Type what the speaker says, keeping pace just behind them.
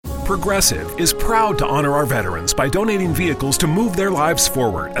Progressive is proud to honor our veterans by donating vehicles to move their lives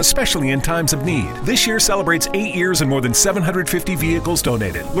forward, especially in times of need. This year celebrates 8 years and more than 750 vehicles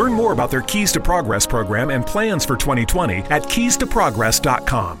donated. Learn more about their Keys to Progress program and plans for 2020 at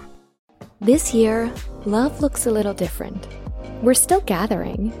keystoprogress.com. This year, love looks a little different. We're still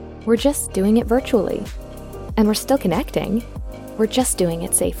gathering. We're just doing it virtually. And we're still connecting. We're just doing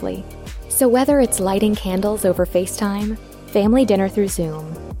it safely. So whether it's lighting candles over FaceTime, family dinner through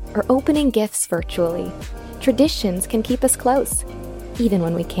Zoom, or opening gifts virtually, traditions can keep us close, even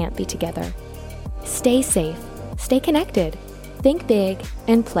when we can't be together. Stay safe, stay connected, think big,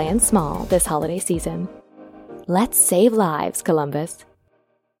 and plan small this holiday season. Let's save lives, Columbus.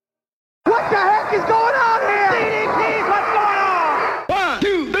 What the heck is going on here? DDT, what's going on? 1,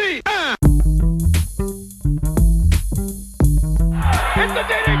 2, 3, It's the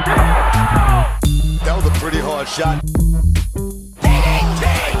DDT! That was a pretty hard shot. DDT!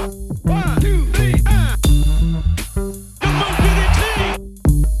 1, 2, 3, The move DDT!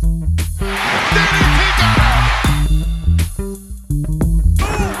 DDT got it! Oh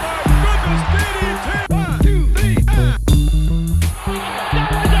my goodness, DDT! 1, 2, 3, That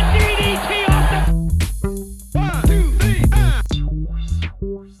was a DDT off the... 1, 2, 3,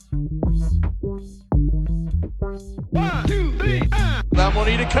 1, 2, 3, I'm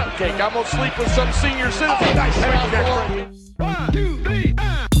gonna eat a cupcake. I'm gonna sleep with some senior citizen. Oh, nice. 1, 2, 3,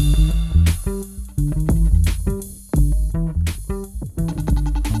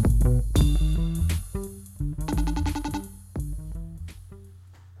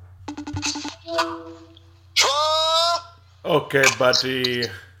 Okay, buddy.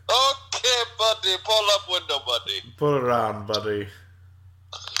 Okay, buddy. Pull up window, buddy. Put it on, buddy.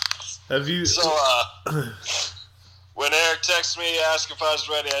 Have you... So, when Eric texted me to ask if I was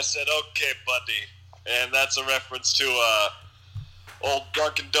ready, I said, okay, buddy. And that's a reference to old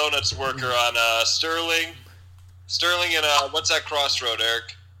Dunkin' Donuts worker on Sterling and, what's that crossroad,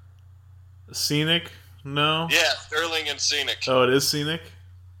 Eric? Scenic? No? Yeah, Sterling and Scenic. Oh, it is Scenic?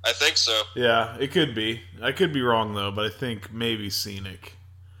 I think so. Yeah, it could be. I could be wrong, though, but I think maybe Scenic.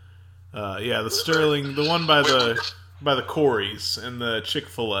 Yeah, the Sterling, the one by the Corey's and the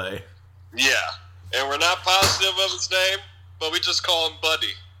Chick-fil-A. Yeah, and we're not positive of his name, but we just call him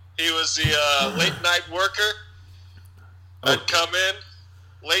Buddy. He was the late-night worker. I'd come in,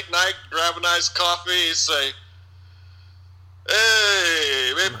 late night, grab a nice coffee, he'd say,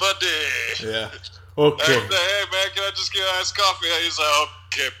 hey, buddy. Yeah. Okay. I'd say, hey, man, can I just get a nice coffee? He's like,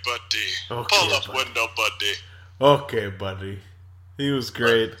 okay, buddy. Okay, Pull up buddy. window, buddy. Okay, buddy. He was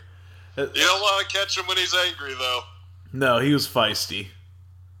great. You don't want to catch him when he's angry, though. No, he was feisty.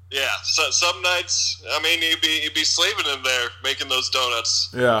 Yeah, so some nights, I mean, he'd be sleeping in there making those donuts.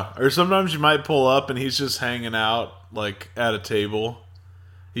 Yeah, or sometimes you might pull up and he's just hanging out, like, at a table.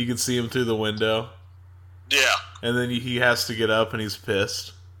 You can see him through the window. Yeah. And then he has to get up and he's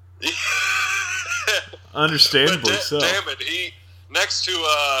pissed. Understandably so. Damn it, next to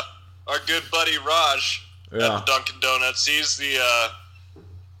our good buddy Raj at the Dunkin' Donuts, he's the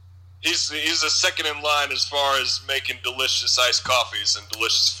second in line as far as making delicious iced coffees and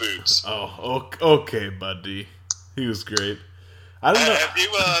delicious foods. Oh, okay, buddy. He was great. I don't know. Have you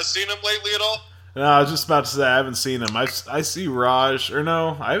seen him lately at all? No, I was just about to say I haven't seen him. I see Raj, or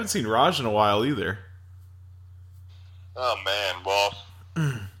no, I haven't seen Raj in a while either. Oh man, well,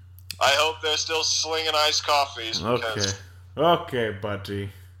 I hope they're still slinging iced coffees. Because, Okay,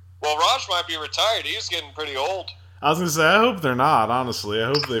 buddy. well, Raj might be retired. He's getting pretty old. I was gonna say I hope they're not. Honestly, I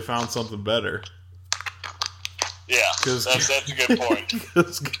hope they found something better. Yeah, that's a good point.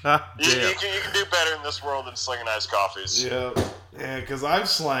 Because goddamn, you can do better in this world than slinging iced coffees. Yeah, because I've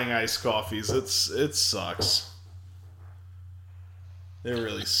slang iced coffees. It sucks. It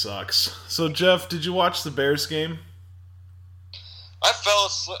really sucks. So Jeff, did you watch the Bears game? I fell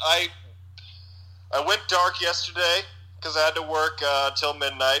asleep. I went dark yesterday because I had to work till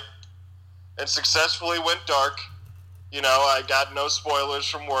midnight, and successfully went dark. You know, I got no spoilers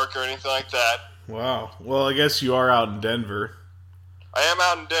from work or anything like that. Wow. Well, I guess you are out in Denver. I am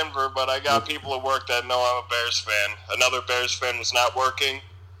out in Denver, but I got people at work that know I'm a Bears fan. Another Bears fan was not working.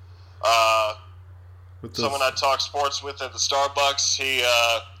 Someone I talked sports with at the Starbucks,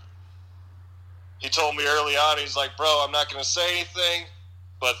 he told me early on, he's like, bro, I'm not going to say anything,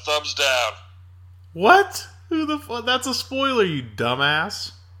 but thumbs down. What? Who the fuck? That's a spoiler, you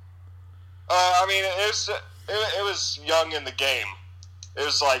dumbass. I mean, it was young in the game. It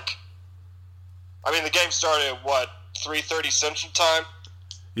was like, I mean, the game started at, 3:30 Central Time?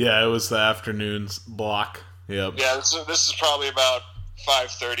 Yeah, it was the afternoon block. Yep. Yeah, this is probably about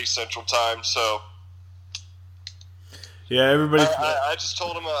 5:30 Central Time, so... Yeah, everybody. I just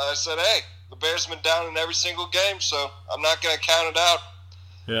told him, I said, hey, the Bears have been down in every single game, so I'm not going to count it out.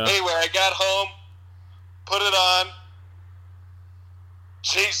 Yeah. Anyway, I got home, put it on.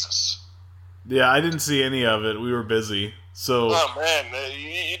 Jesus. Yeah, I didn't see any of it. We were busy. So. Oh, man,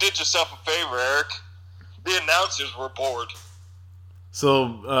 you did yourself a favor, Eric. The announcers were bored.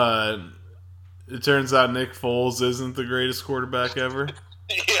 So, it turns out Nick Foles isn't the greatest quarterback ever?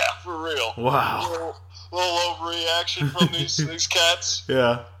 Yeah, for real. Wow. Little overreaction from these cats.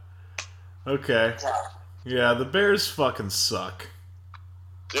 Yeah. Okay. Yeah, the Bears fucking suck.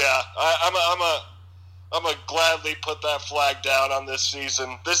 Yeah, I'm a gladly put that flag down on this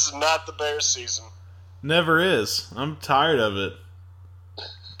season. This is not the Bears season. Never is. I'm tired of it.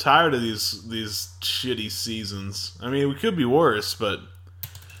 Tired of these shitty seasons. I mean, we could be worse, but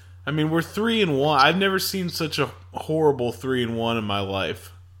I mean, we're 3-1. I've never seen such a horrible 3-1 in my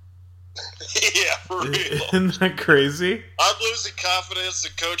life. Yeah, for real. Isn't that crazy? I'm losing confidence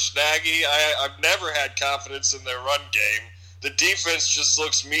in Coach Nagy. I've never had confidence in their run game. The defense just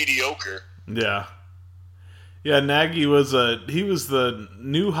looks mediocre. Yeah. Yeah, Nagy was the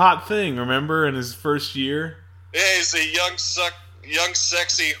new hot thing, remember, in his first year? Yeah, he's a young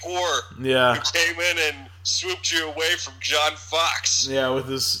sexy whore. Yeah. Who came in and swooped you away from John Fox. Yeah, with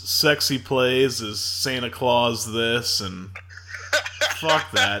his sexy plays, his Santa Claus this, and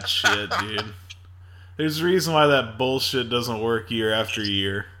fuck that shit, dude. There's a reason why that bullshit doesn't work year after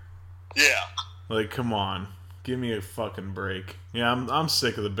year. Yeah. Like, come on. Give me a fucking break. Yeah, I'm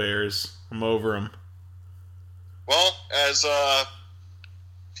sick of the Bears. I'm over them. Well, as the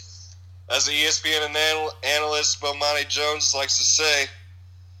ESPN analyst Bomani Jones likes to say,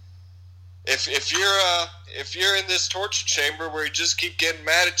 if you're in this torture chamber where you just keep getting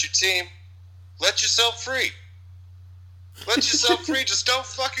mad at your team, let yourself free. Let yourself free. Just don't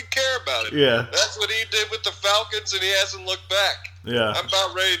fucking care about it. Yeah. That's what he did with the Falcons, and he hasn't looked back. Yeah. I'm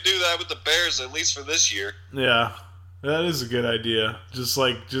about ready to do that with the Bears, at least for this year. Yeah. That is a good idea.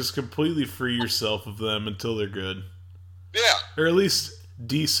 Just completely free yourself of them until they're good. Yeah. Or at least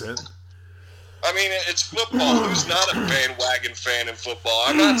decent. I mean, it's football. Who's not a bandwagon fan in football?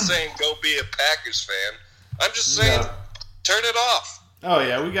 I'm not saying go be a Packers fan. I'm just saying turn it off. Oh,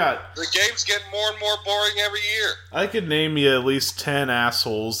 yeah, we got... The game's getting more and more boring every year. I could name you at least 10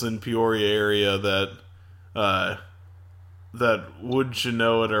 assholes in Peoria area that wouldn't you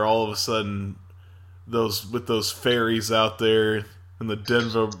know it, are all of a sudden those fairies out there and the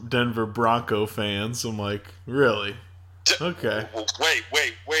Denver Bronco fans. I'm like, really? Okay.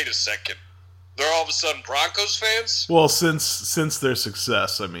 Wait a second. They're all of a sudden Broncos fans? Well, since their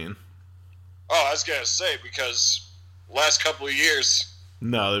success, I mean. Oh, I was going to say, because last couple of years...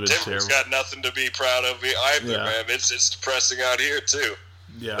 No, they've been Denver's terrible. got nothing to be proud of either, man. It's depressing out here, too.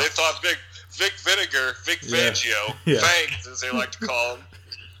 Yeah. They thought Vic Fangio, Fangs, as they like to call him,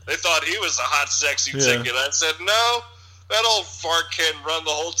 they thought he was a hot, sexy ticket. I said, no, that old fart can't run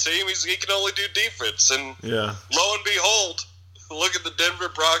the whole team. He can only do defense. And lo and behold, look at the Denver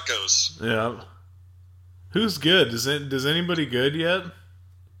Broncos. Yeah. Who's good? Does anybody good yet?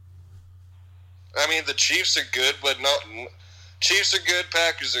 I mean, the Chiefs are good, but no... Chiefs are good,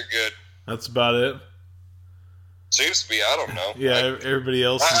 Packers are good. That's about it. Seems to be, I don't know. Yeah, everybody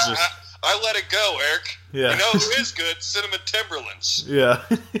else is just... I let it go, Eric. Yeah. You know who is good? Cinnamon Timberlands. Yeah.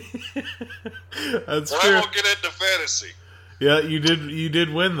 That's but true. I won't get into fantasy. Yeah, you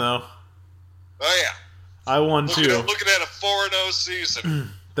did win, though. Oh, yeah. I won, too. Looking at a 4-0 season.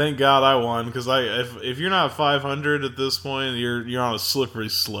 Thank God I won, because if you're not 500 at this point, you're on a slippery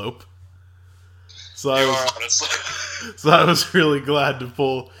slope. So I was really glad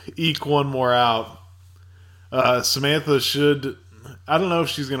to eke one more out. Samantha should... I don't know if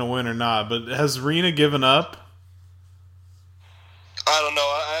she's going to win or not, but has Rena given up? I don't know.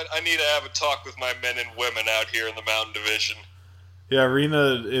 I need to have a talk with my men and women out here in the Mountain Division. Yeah,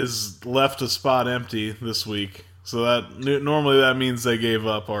 Rena is left a spot empty this week. So normally that means they gave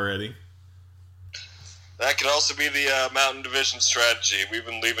up already. That could also be the Mountain Division strategy. We've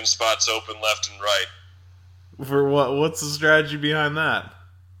been leaving spots open left and right. For what? What's the strategy behind that?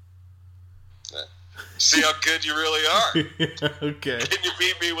 See how good you really are. Yeah, okay. Can you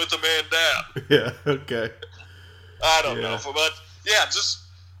beat me with a man down? Yeah, okay. I don't know. But, yeah, just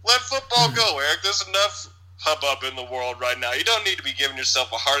let football go, Eric. There's enough hubbub in the world right now. You don't need to be giving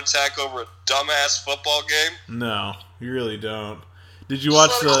yourself a heart attack over a dumbass football game. No, you really don't. Did you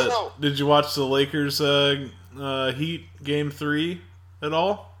watch the Lakers Heat Game 3 at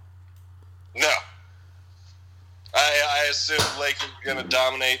all? No. I assume Lakers are going to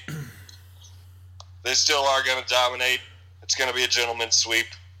dominate. They still are going to dominate. It's going to be a gentleman's sweep.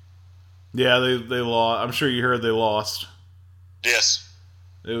 Yeah, they lost. I'm sure you heard they lost. Yes.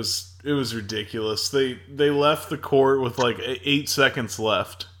 It was ridiculous. They left the court with like 8 seconds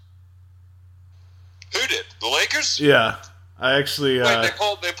left. Who did? The Lakers? Yeah. I actually Wait, they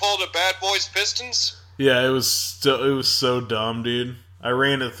pulled a Bad Boys Pistons? Yeah, it was so dumb, dude. I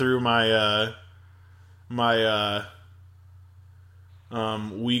ran it through my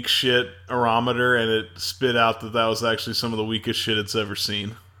weak shit arometer, and it spit out that was actually some of the weakest shit it's ever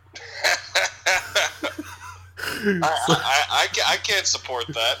seen. I can't support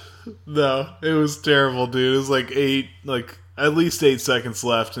that. No, it was terrible, dude. It was like at least 8 seconds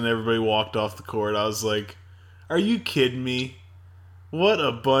left, and everybody walked off the court. I was like, "Are you kidding me? What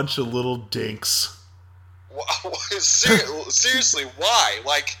a bunch of little dinks!" Seriously, why?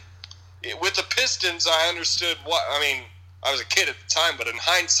 Like, with the Pistons, I understood why. I mean, I was a kid at the time, but in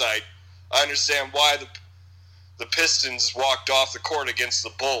hindsight, I understand why the Pistons walked off the court against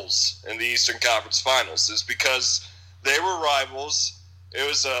the Bulls in the Eastern Conference Finals. Is because they were rivals. It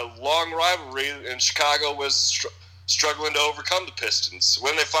was a long rivalry, and Chicago was struggling to overcome the Pistons.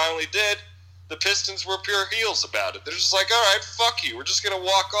 When they finally did, the Pistons were pure heels about it. They're just like, all right, fuck you. We're just going to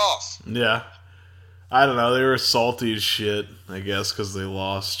walk off. Yeah. I don't know. They were salty as shit, I guess, because they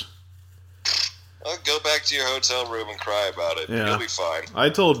lost. Well, go back to your hotel room and cry about it. Yeah. You'll be fine. I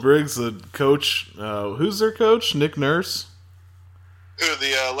told Briggs that coach, who's their coach? Nick Nurse? Who,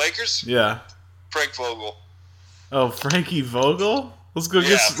 the Lakers? Yeah. Frank Vogel. Oh, Frankie Vogel? Let's go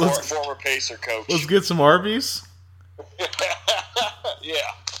former Pacer coach. Let's get some Arby's. Yeah.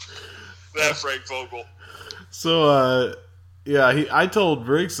 That Frank Vogel. So, yeah, I told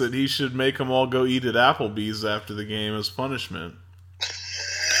Briggs that he should make them all go eat at Applebee's after the game as punishment.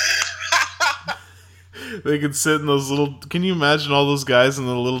 They could sit in those little... Can you imagine all those guys in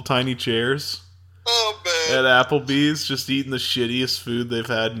the little tiny chairs? Oh, man. At Applebee's, just eating the shittiest food they've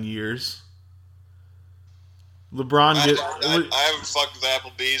had in years. I haven't fucked with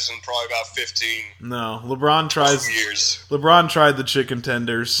Applebee's in probably about 15 No, years. LeBron tried the chicken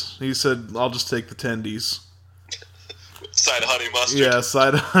tenders. He said, I'll just take the tendies. Side of honey mustard. Yeah,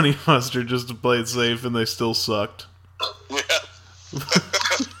 side of honey mustard just to play it safe, and they still sucked. Yeah.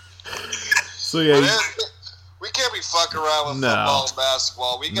 So yeah, we can't be fucking around with football and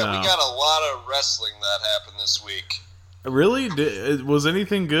basketball. We got a lot of wrestling that happened this week. Really? Was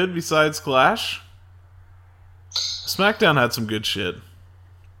anything good besides Clash? Smackdown had some good shit.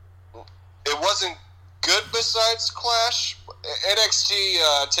 It wasn't good besides Clash. NXT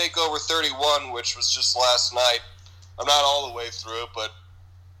TakeOver 31, which was just last night. I'm not all the way through it, but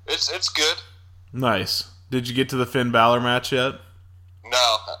it's good. Nice. Did you get to the Finn Balor match yet? No,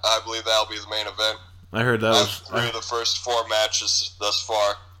 I believe that'll be the main event. I heard that was through the first 4 matches thus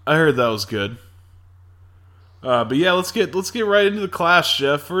far. I heard that was good. But yeah, let's get right into the Clash,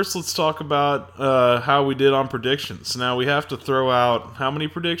 Jeff. First, let's talk about how we did on predictions. Now we have to throw out how many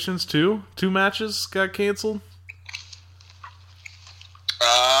predictions? 2? 2 matches got canceled.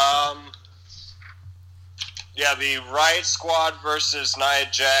 Yeah, the Riot Squad versus Nia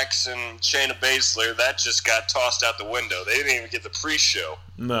Jax and Shayna Baszler, that just got tossed out the window. They didn't even get the pre-show.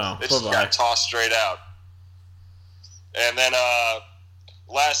 No, it just got tossed straight out. And then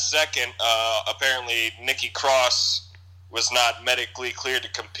last second, apparently Nikki Cross was not medically cleared to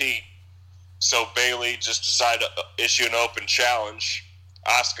compete, so Bayley just decided to issue an open challenge.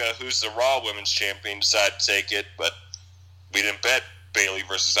 Asuka, who's the Raw Women's Champion, decided to take it, but we didn't bet Bayley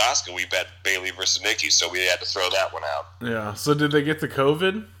versus Asuka. We bet Bayley versus Nikki, so we had to throw that one out. Yeah. So did they get the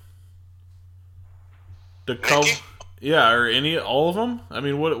COVID? Nikki? Yeah, or all of them? I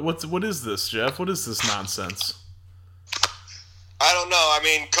mean, what is this, Jeff? What is this nonsense? I don't know. I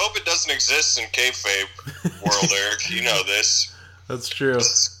mean, COVID doesn't exist in kayfabe world, Eric. You know this. That's true.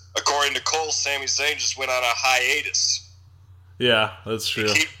 According to Cole, Sami Zayn just went on a hiatus. Yeah, that's true.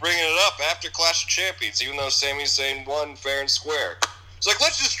 You keep bringing it up after Clash of Champions, even though Sami Zayn won fair and square. It's like,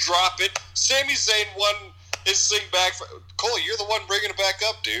 let's just drop it. Sami Zayn won his thing back. Cole, you're the one bringing it back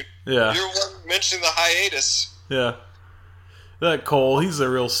up, dude. Yeah. You're the one mentioning the hiatus. Yeah. That Cole, he's a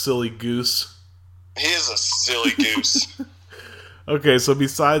real silly goose. He is a silly goose. Okay, so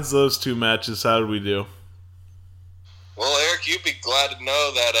besides those 2 matches, how did we do? Well, Eric, you'd be glad to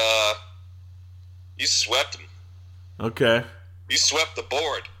know that you swept them. Okay. You swept the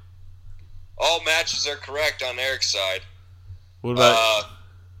board. All matches are correct on Eric's side. What about...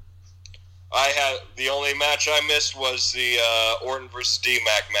 the only match I missed was the Orton versus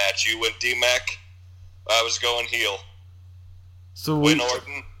D-Mac match. You went D-Mac. I was going heel. So win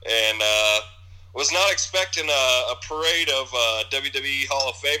Orton, and was not expecting a parade of WWE Hall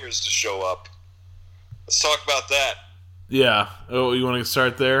of Famers to show up. Let's talk about that. Yeah. Oh, you want to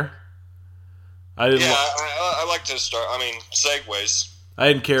start there? I like to start. I mean, segues. I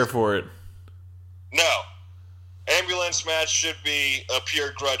didn't care for it. No. Ambulance match should be a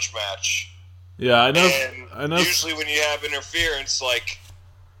pure grudge match. Yeah, I know. And I know. Usually when you have interference, like,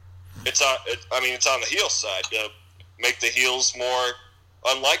 it's on the heel side to make the heels more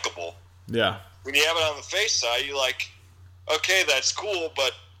unlikable. Yeah. When you have it on the face side, you're like, okay, that's cool,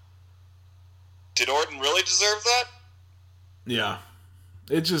 but did Orton really deserve that? Yeah.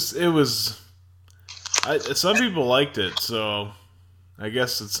 Some people liked it, so I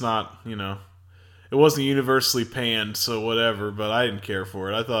guess it's not, it wasn't universally panned, so whatever, but I didn't care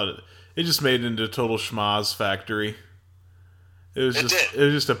for it. I thought it just made it into a total schmaz factory. It was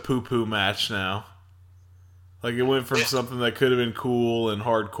just a poo-poo match now. Like, it went from something that could have been cool and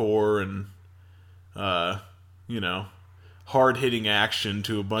hardcore and, hard-hitting action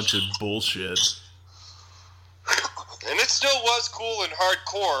to a bunch of bullshit. And it still was cool and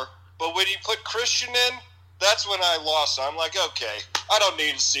hardcore, but when you put Christian in, that's when I lost. I'm like, okay, I don't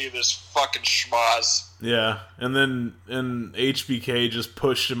need to see this fucking schmaz. Yeah, and then HBK just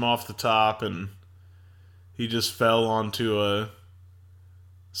pushed him off the top, and he just fell onto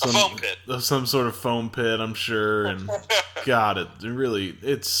some foam pit. Some sort of foam pit, I'm sure, and God,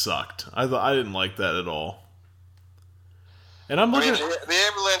 it sucked. I didn't like that at all. And I'm looking. The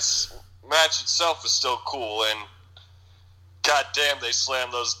ambulance match itself is still cool, and god damn, they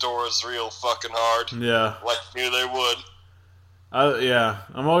slammed those doors real fucking hard. Yeah, like I knew they would.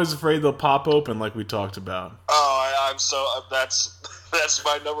 I'm always afraid they'll pop open, like we talked about. Oh, I'm so that's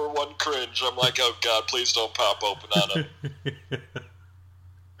my number one cringe. I'm like, oh god, please don't pop open on them.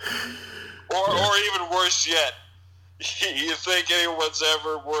 Or even worse yet, you think anyone's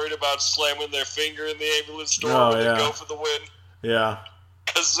ever worried about slamming their finger in the ambulance door when they go for the win? Yeah,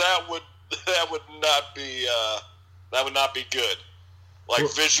 because that would not be good, like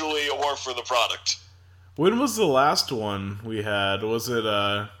visually or for the product. When was the last one we had? Was it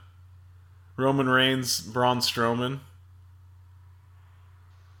Roman Reigns, Braun Strowman?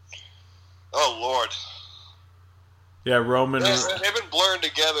 Oh Lord. Yeah, Roman. They've been blurring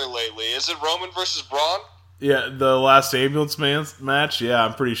together lately. Is it Roman versus Braun? Yeah, the last ambulance match. Yeah,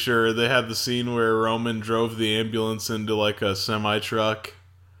 I'm pretty sure they had the scene where Roman drove the ambulance into like a semi truck,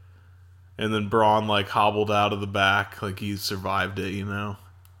 and then Braun like hobbled out of the back, like he survived it. Oh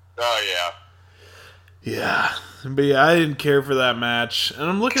yeah. Yeah, but yeah, I didn't care for that match, and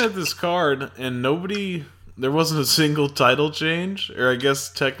I'm looking at this card, and there wasn't a single title change, or I guess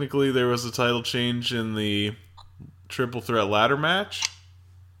technically there was a title change in the triple threat ladder match,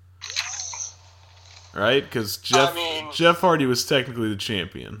 right? Because Jeff Hardy was technically the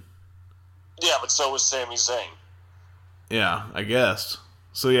champion. Yeah, but so was Sami Zayn. Yeah, I guess.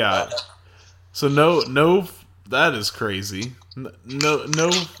 So yeah, so no, that is crazy. No,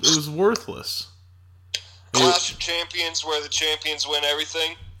 it was worthless. Clash of Champions, where the champions win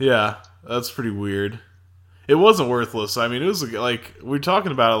everything. Yeah, that's pretty weird. It wasn't worthless. I mean, it was like we're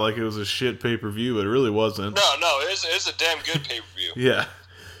talking about it like it was a shit pay-per-view, but it really wasn't. No, it was a damn good pay-per-view. Yeah,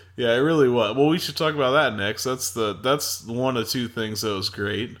 it really was. Well, we should talk about that next. That's one of two things that was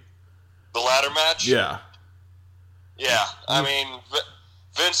great. The ladder match. Yeah. Yeah, I mean,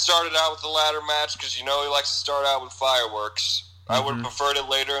 Vince started out with the ladder match because he likes to start out with fireworks. Mm-hmm. I would have preferred it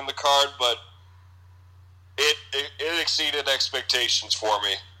later in the card, but it exceeded expectations for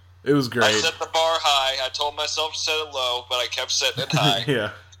me. It was great. I set the bar high. I told myself to set it low, but I kept setting it high.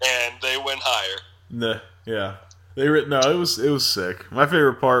 Yeah. And they went higher. Yeah. It was sick. My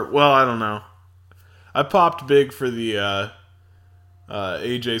favorite part, well, I don't know. I popped big for the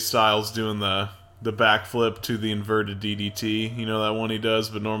AJ Styles doing the backflip to the inverted DDT. You know that one he does,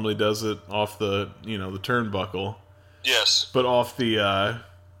 but normally does it off the turnbuckle. Yes. But off the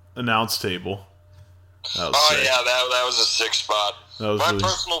announce table. That was sick. Yeah, that was a sick spot. My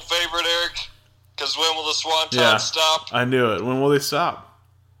personal favorite, Eric, because when will the Swanton stop? I knew it. When will they stop?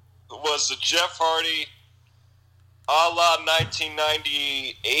 Was the Jeff Hardy a la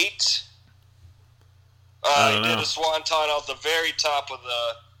 1998? He did a Swanton off the very top of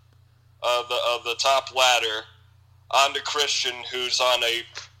the top ladder onto Christian, who's on a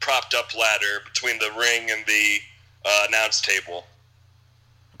propped up ladder between the ring and the announce table.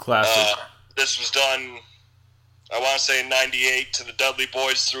 Classic. This was done, I want to say in 98, to the Dudley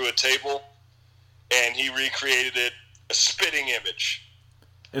Boys through a table, and he recreated it, a spitting image.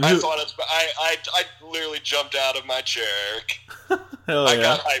 And I literally jumped out of my chair, Eric. Hell yeah. I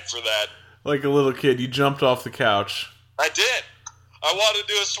got hyped for that. Like a little kid, you jumped off the couch. I did. I wanted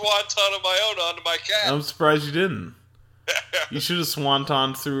to do a swanton of my own onto my cat. I'm surprised you didn't. You should have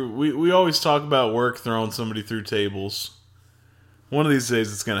swanton through. We always talk about work throwing somebody through tables. One of these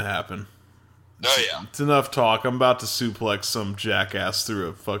days it's going to happen. Oh, yeah. It's enough talk. I'm about to suplex some jackass through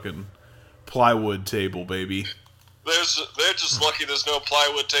a fucking plywood table, baby. They're just lucky there's no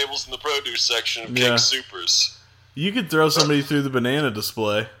plywood tables in the produce section of King Supers. You could throw somebody through the banana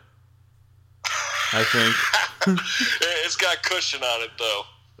display, I think. It's got cushion on it, though.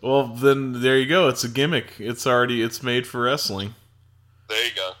 Well, then there you go. It's a gimmick. It's made for wrestling. There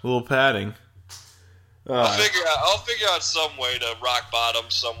you go. A little padding. I'll figure out some way to rock bottom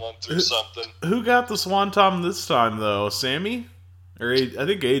someone through something. Who got the Swanton this time, though? Sami? Or I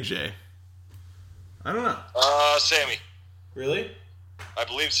think AJ. I don't know. Sami. Really? I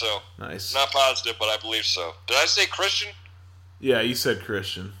believe so. Nice. Not positive, but I believe so. Did I say Christian? Yeah, you said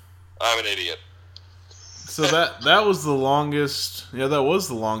Christian. I'm an idiot. So that was the longest. Yeah, that was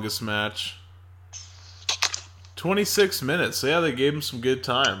the longest match. 26 minutes. So yeah, they gave him some good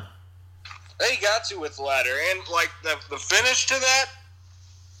time. They got to with the ladder, and like the finish to that,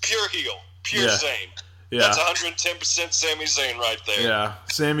 pure heel, pure Zayn. Yeah, that's 110% Sami Zayn right there. Yeah,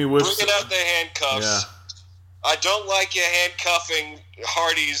 Sami whips. Bringing out the handcuffs. Yeah. I don't like you handcuffing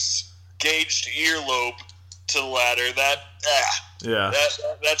Hardy's gauged earlobe to the ladder.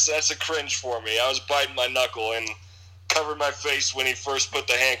 That's a cringe for me. I was biting my knuckle and covered my face when he first put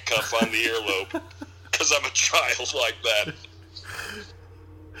the handcuff on the earlobe because I'm a child like that.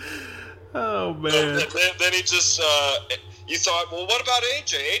 Oh man! Then he just you thought, well, what about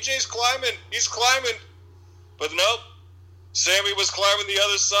AJ? AJ's climbing. He's climbing, but nope. Sami was climbing the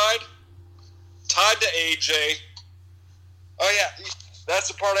other side, tied to AJ. Oh yeah, that's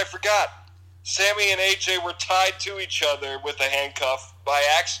the part I forgot. Sami and AJ were tied to each other with a handcuff by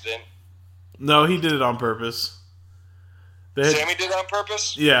accident. No, he did it on purpose. Sami did it on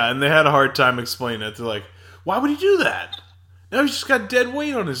purpose? Yeah, and they had a hard time explaining it. They're like, why would he do that? Now he's just got dead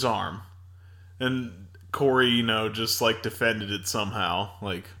weight on his arm. And Corey, just like defended it somehow.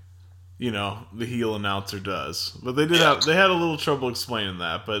 Like, the heel announcer does. But they had a little trouble explaining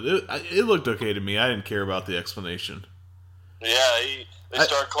that. But it looked okay to me. I didn't care about the explanation. Yeah, they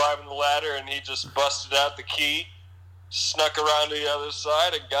started climbing the ladder, and he just busted out the key, snuck around to the other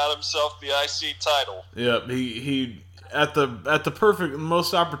side, and got himself the IC title. Yep, he at the perfect,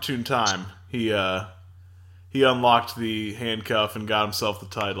 most opportune time, he unlocked the handcuff and got himself the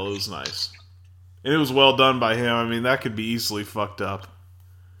title. It was nice, and it was well done by him. I mean, that could be easily fucked up.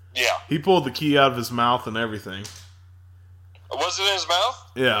 Yeah, he pulled the key out of his mouth and everything. Was it in his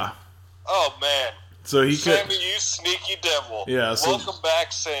mouth? Yeah. Oh man. So he Sami, you sneaky devil. Yeah, so welcome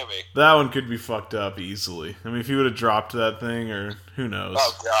back, Sami. That one could be fucked up easily. I mean, if he would have dropped that thing, or who knows.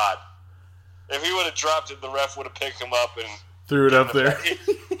 Oh, God. If he would have dropped it, the ref would have picked him up and threw it up there.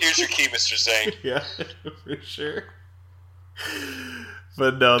 Here's your key, Mr. Zayn. Yeah, for sure.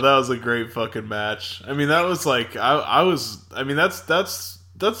 But no, that was a great fucking match. I mean, that was like, that's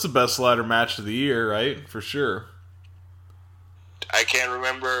the best ladder match of the year, right? For sure. I can't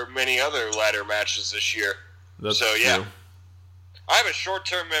remember many other ladder matches this year. That's so, yeah. True. I have a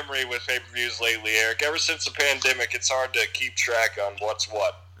short-term memory with pay-per-views lately, Eric. Ever since the pandemic, it's hard to keep track on what's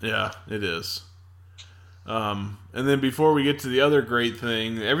what. Yeah, it is. And then before we get to the other great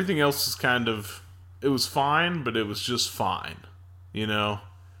thing, everything else is it was fine, but it was just fine. We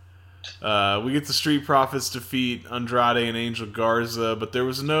get the Street Profits defeat Andrade and Angel Garza, but there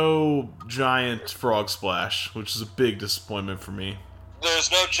was no giant frog splash, which is a big disappointment for me.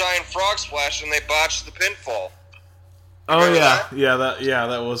 There's no giant frog splash, and they botched the pinfall.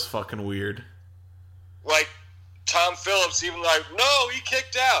 That was fucking weird. Like, Tom Phillips even no, he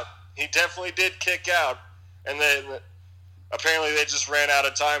kicked out. He definitely did kick out. And then apparently they just ran out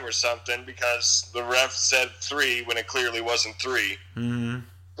of time or something because the ref said 3 when it clearly wasn't 3. Mm-hmm.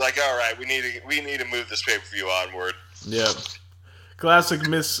 Like, all right, we need to move this pay-per-view onward. Yep. Classic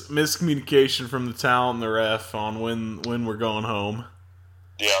miscommunication from the talent and the ref on when we're going home.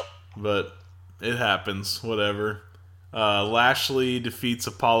 Yep. But it happens. Whatever. Lashley defeats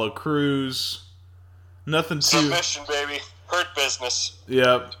Apollo Crews. Nothing too... Submission, baby. Hurt business.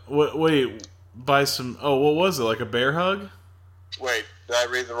 Yep. Wait. By some... Oh, what was it? Like a bear hug? Wait, did I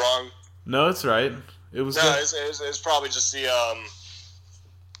read the wrong... No, it's right. It was... No, it's probably just the...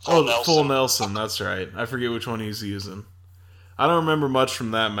 Full Nelson, that's right. I forget which one he's using. I don't remember much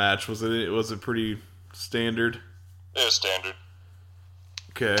from that match. Was it pretty standard? It was standard.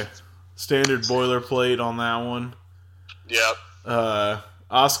 Okay. Standard boilerplate on that one. Yep.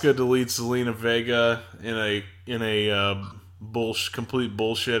 Asuka deletes Zelina Vega in a complete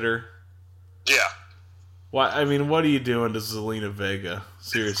bullshitter. Yeah. Why? I mean, what are you doing to Zelina Vega?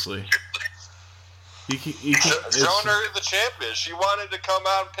 Seriously. Showing her who the champ is. She wanted to come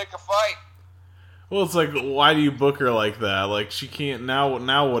out and pick a fight. Well, it's like, why do you book her like that? Like, she can't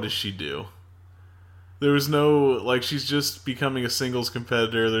now. What does she do? There was no, she's just becoming a singles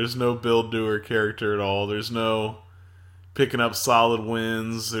competitor. There's no build to her character at all. There's no picking up solid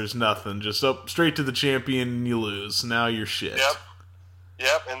wins. There's nothing. Just up straight to the champion and you lose. Now you're shit.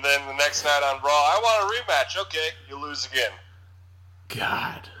 Yep, and then the next night on Raw, I want a rematch. Okay, you lose again.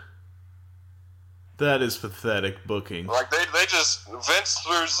 God. That is pathetic booking. They just, Vince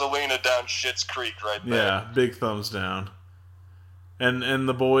threw Zelina down Schitt's Creek right there. Yeah, big thumbs down. And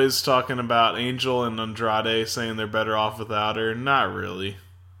the boys talking about Angel and Andrade saying they're better off without her. Not really.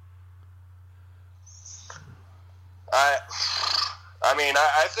 I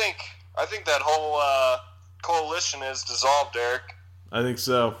think that whole coalition is dissolved, Eric. I think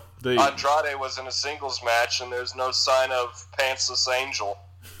so. Andrade was in a singles match, and there's no sign of Pantsless Angel.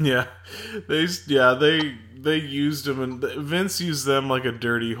 Yeah, they used him, and Vince used them like a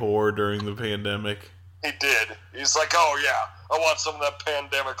dirty whore during the pandemic. He did. He's like, oh yeah, I want some of that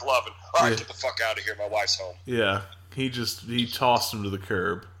pandemic loving. All right, get the fuck out of here. My wife's home. Yeah, he tossed him to the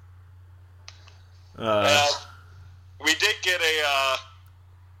curb. We did get a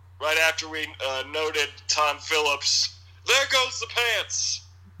right after we noted Tom Phillips. There goes the pants.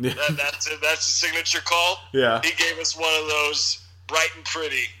 Yeah. That's it. That's the signature call. Yeah. He gave us one of those bright and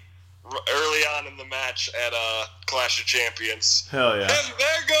pretty early on in the match at Clash of Champions. Hell yeah. And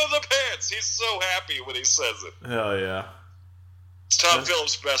there go the pants. He's so happy when he says it. Hell yeah. It's Tom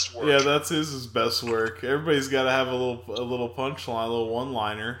Phillips' best work. Yeah, that's his best work. Everybody's got to have a little punchline, a little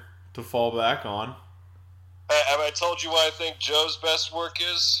one-liner to fall back on. Have I told you what I think Joe's best work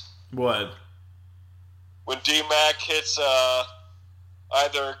is? What? When D-Mac hits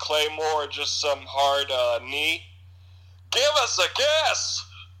either a Claymore or just some hard knee. Give us a guess!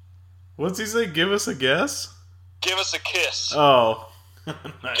 What's he say? Give us a guess? Give us a kiss. Oh. Nice.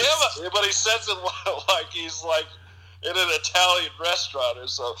 But he says it like he's like in an Italian restaurant or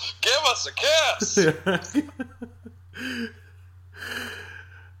so. Give us a kiss! It's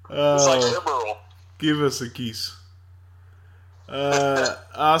like Emerald. Give us a kiss.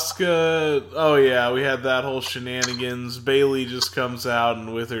 Asuka, oh yeah, we had that whole shenanigans. Bayley just comes out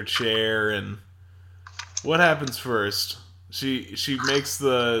and with her chair, and what happens first? She makes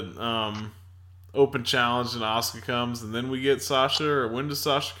the open challenge, and Asuka comes, and then we get Sasha. Or when does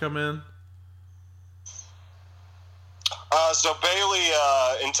Sasha come in? So Bayley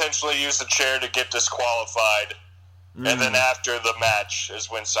intentionally used the chair to get disqualified, and then after the match is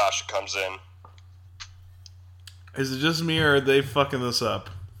when Sasha comes in. Is it just me, or are they fucking this up?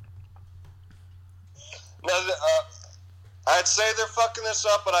 No, I'd say they're fucking this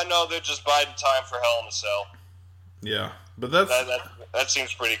up, but I know they're just biding time for Hell in a Cell. Yeah, but that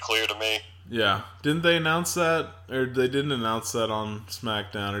seems pretty clear to me. Yeah. Didn't they announce that? Or they didn't announce that on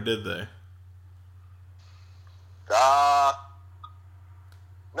SmackDown, or did they?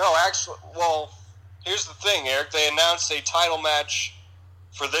 No, actually, well, here's the thing, Eric. They announced a title match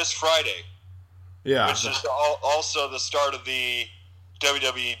for this Friday. Yeah. Which is also the start of the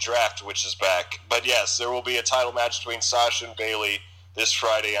WWE draft, which is back. But yes, there will be a title match between Sasha and Bayley this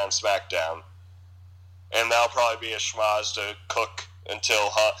Friday on SmackDown. And that'll probably be a schmaz to cook until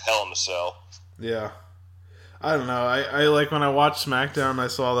Hell in a Cell. Yeah. I don't know. I like when I watched SmackDown and I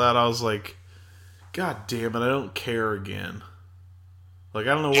saw that, I was like, God damn it, I don't care again. Like,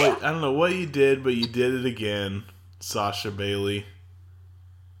 I don't know what you did, but you did it again, Sasha Bayley.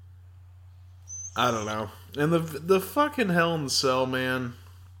 I don't know. And the fucking Hell in the Cell, man.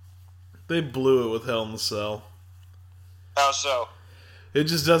 They blew it with Hell in the Cell. How so? It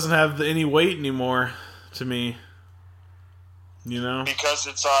just doesn't have any weight anymore to me. You know? Because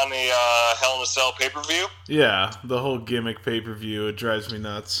it's on a Hell in a Cell pay-per-view? Yeah, the whole gimmick pay-per-view, it drives me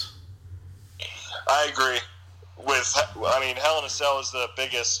nuts. I agree. Hell in a Cell is the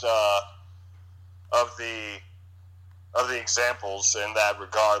biggest of the examples in that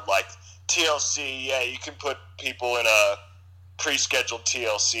regard. Like, TLC, yeah, you can put people in a pre-scheduled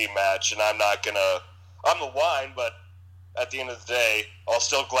TLC match, and I'm the wine, but at the end of the day, I'll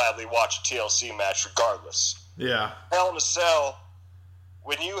still gladly watch a TLC match regardless. Yeah. Hell in a Cell,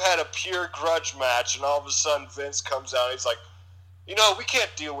 when you had a pure grudge match, and all of a sudden Vince comes out, and he's like, we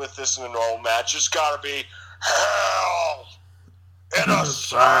can't deal with this in a normal match. It's gotta be Hell in a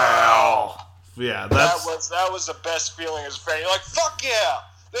Cell. Yeah, that was the best feeling as a fan. You're like, fuck yeah!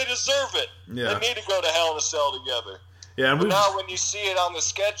 They deserve it. Yeah. They need to go to Hell in a Cell together. Yeah, but now when you see it on the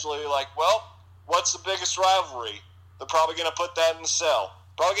schedule, you're like, well, what's the biggest rivalry? They're probably going to put that in the Cell.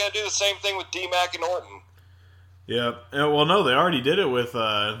 Probably going to do the same thing with D-Mac and Orton. Yeah. Well, no, they already did it with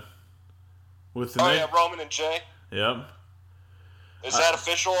the Roman and Jay? Yep. Is that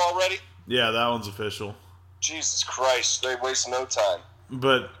official already? Yeah, that one's official. Jesus Christ, they waste no time.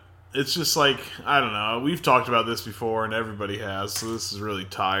 But it's just like, I don't know. We've talked about this before, and everybody has, so this is really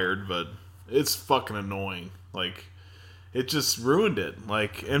tired, but it's fucking annoying. Like, it just ruined it.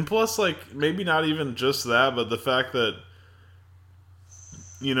 Like, and plus, like, maybe not even just that, but the fact that,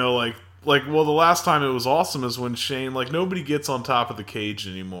 you know, well, the last time it was awesome is when Shane, like, nobody gets on top of the cage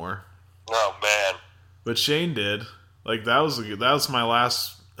anymore. Oh, man. But Shane did. Like, that was my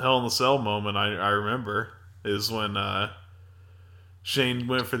last Hell in the Cell moment I remember, is when Shane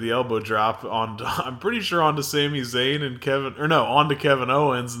went for the elbow drop I'm pretty sure onto Sami Zayn and onto Kevin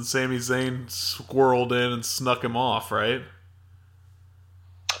Owens, and Sami Zayn squirreled in and snuck him off, right?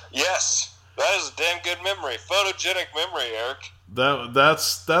 Yes. That is a damn good memory. Photogenic memory, Eric.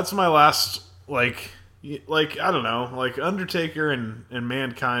 That's my last, like I don't know, like Undertaker and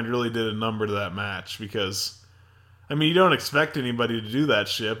Mankind really did a number to that match, because I mean, you don't expect anybody to do that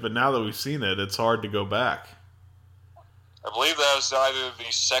shit, but now that we've seen it, it's hard to go back. I believe that was either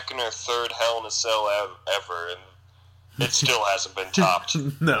the second or third Hell in a Cell ever, and it still hasn't been topped.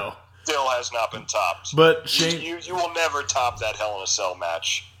 No. Still has not been topped. But Shane, you will never top that Hell in a Cell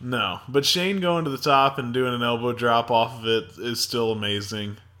match. No, but Shane going to the top and doing an elbow drop off of it is still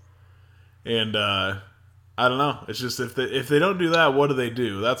amazing. And I don't know. It's just if they don't do that, what do they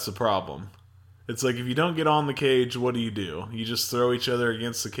do? That's the problem. It's like, if you don't get on the cage, what do? You just throw each other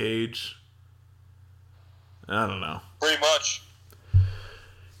against the cage? I don't know. Pretty much.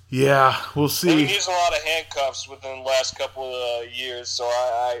 Yeah, we'll see. We've used a lot of handcuffs within the last couple of years, so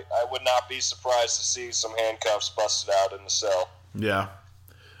I would not be surprised to see some handcuffs busted out in the cell. Yeah.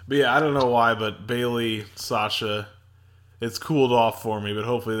 But yeah, I don't know why, but Bayley, Sasha, it's cooled off for me, but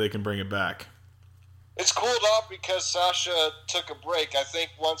hopefully they can bring it back. It's cooled off because Sasha took a break. I think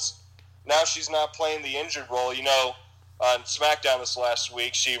now she's not playing the injured role. You know, on Smackdown this last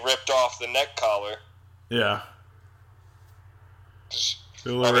week, she ripped off the neck collar. Yeah.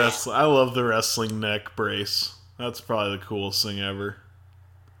 I love the wrestling neck brace. That's probably the coolest thing ever.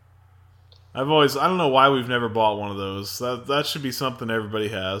 I don't know why we've never bought one of those. That should be something everybody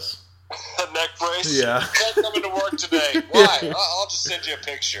has. A neck brace? Yeah. You're not coming to work today. Why? I'll just send you a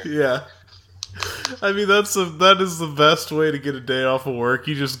picture. Yeah. I mean, that is the best way to get a day off of work.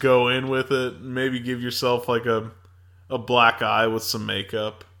 You just go in with it, and maybe give yourself like a black eye with some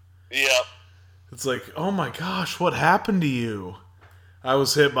makeup. Yep. It's like, oh my gosh, what happened to you? I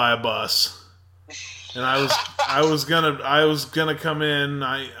was hit by a bus, and I was gonna come in.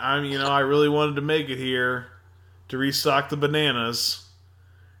 I really wanted to make it here to restock the bananas.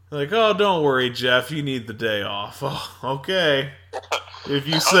 Like, oh, don't worry, Jeff, you need the day off. Oh, okay, if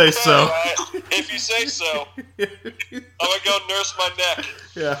you say so. If you say so, I'm gonna go nurse my neck.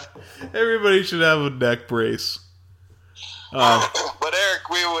 Yeah, everybody should have a neck brace. But Eric,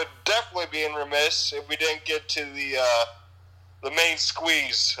 we would definitely be remiss if we didn't get to the main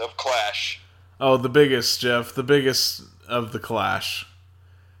squeeze of Clash. Oh, the biggest, Jeff. The biggest of the Clash.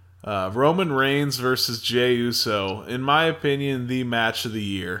 Roman Reigns versus Jey Uso. In my opinion, the match of the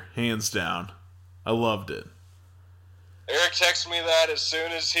year. Hands down. I loved it. Eric texted me that as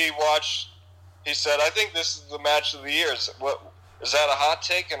soon as he watched. He said, I think this is the match of the year. Is that a hot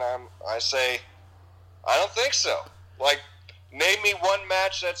take? And I say, I don't think so. Like, name me one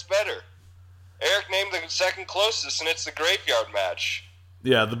match that's better. Eric named the second closest, and it's the Graveyard match.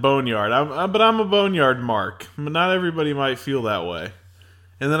 Yeah, the Boneyard. But I'm a Boneyard mark. Not everybody might feel that way.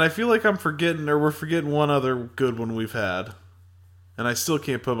 And then I feel like we're forgetting one other good one we've had. And I still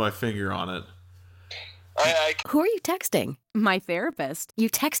can't put my finger on it. Who are you texting? My therapist. You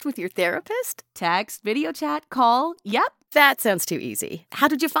text with your therapist? Text, video chat, call. Yep. That sounds too easy. How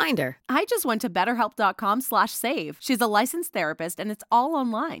did you find her? I just went to betterhelp.com/save. She's a licensed therapist and it's all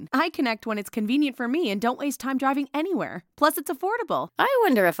online. I connect when it's convenient for me and don't waste time driving anywhere. Plus, it's affordable. I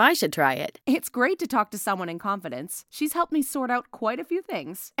wonder if I should try it. It's great to talk to someone in confidence. She's helped me sort out quite a few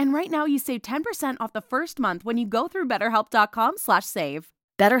things. And right now you save 10% off the first month when you go through betterhelp.com/save.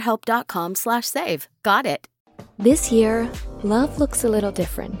 BetterHelp.com/save. Got it. This year, love looks a little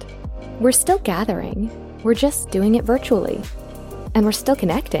different. We're still gathering. We're just doing it virtually. And we're still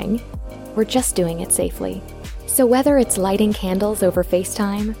connecting. We're just doing it safely. So whether it's lighting candles over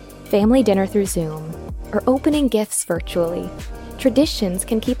FaceTime, family dinner through Zoom, or opening gifts virtually, traditions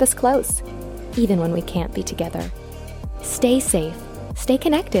can keep us close, even when we can't be together. Stay safe, stay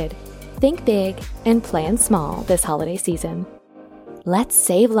connected, think big, and plan small this holiday season. Let's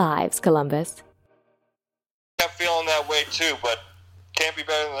save lives, Columbus. I'm feeling that way too, but can't be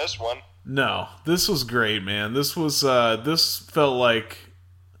better than this one. No, this was great, man. This was this felt like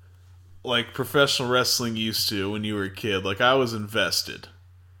professional wrestling used to when you were a kid. Like, I was invested.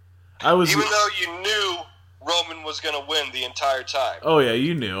 Even though you knew Roman was going to win the entire time. Oh, yeah,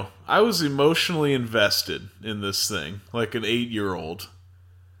 you knew. I was emotionally invested in this thing, like an 8-year-old.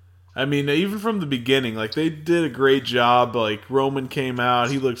 I mean, even from the beginning, like, they did a great job. Like, Roman came out,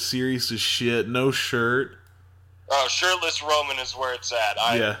 he looked serious as shit, no shirt. Oh, shirtless Roman is where it's at.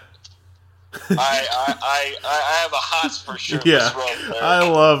 Yeah. I have a hot for shirtless Roman there. I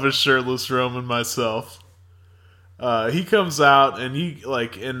love a shirtless Roman myself. He comes out and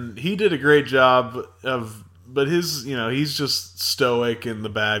he did a great job but his, he's just stoic and the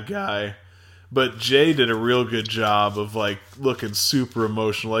bad guy. But Jay did a real good job of like looking super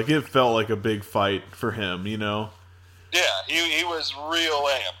emotional. Like it felt like a big fight for him, Yeah, he was real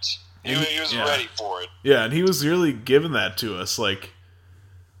amped. He was ready for it. Yeah, and he was really giving that to us. Like,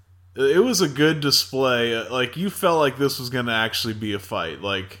 it was a good display. Like, you felt like this was going to actually be a fight.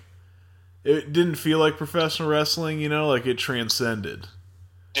 Like, it didn't feel like professional wrestling, like it transcended.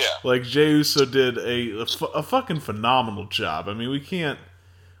 Yeah. Like, Jey Uso did a fucking phenomenal job. I mean, we can't...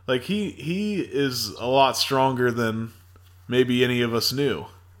 Like, he is a lot stronger than maybe any of us knew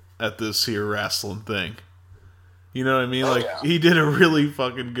at this here wrestling thing. You know what I mean? He did a really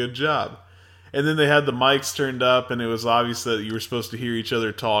fucking good job. And then they had the mics turned up, and it was obvious that you were supposed to hear each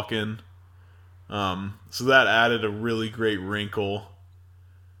other talking. So that added a really great wrinkle.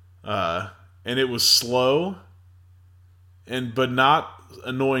 And it was slow, but not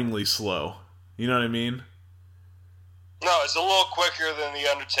annoyingly slow. You know what I mean? No, it's a little quicker than the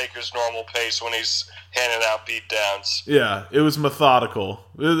Undertaker's normal pace when he's handing out beatdowns. Yeah, it was methodical.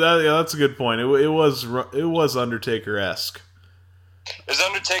 That's a good point. It was Undertaker-esque. It's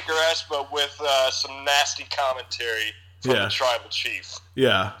Undertaker-esque, but with some nasty commentary from the Tribal Chief.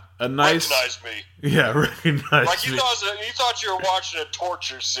 Yeah, a nice. Recognize me. Yeah, recognize me. Like you thought you were watching a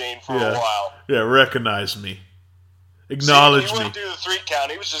torture scene for a while. Yeah, recognize me. Acknowledge me. He wouldn't do the 3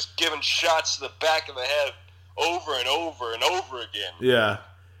 count. He was just giving shots to the back of the head over and over and over again. Yeah.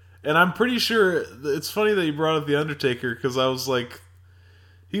 And I'm pretty sure, it's funny that you brought up The Undertaker, because I was like,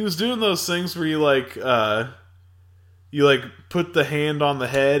 he was doing those things where you put the hand on the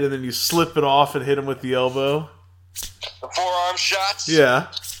head and then you slip it off and hit him with the elbow. The forearm shots? Yeah.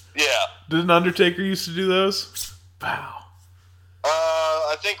 Yeah. Didn't Undertaker used to do those? Wow.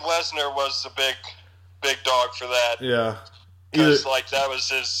 I think Lesnar was the big dog for that. Yeah. Because, that was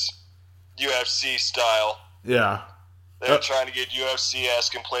his UFC style. Yeah. They were trying to get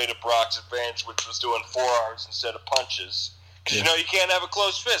UFC-esque and play to Brock's advantage, which was doing forearms instead of punches. Because, you can't have a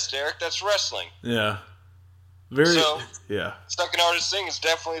closed fist, Eric. That's wrestling. Yeah. Second hardest thing is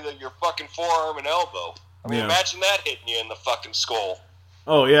definitely your fucking forearm and elbow. I mean, imagine that hitting you in the fucking skull.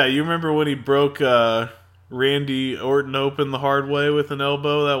 Oh, yeah. You remember when he broke Randy Orton open the hard way with an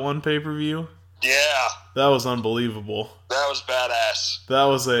elbow, that one pay-per-view? Yeah. That was unbelievable. That was badass. That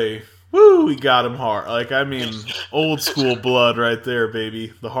was woo, he got him hard. Old school blood right there,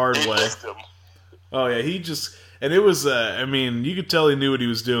 baby. The hard way. Oh, yeah, and it was, you could tell he knew what he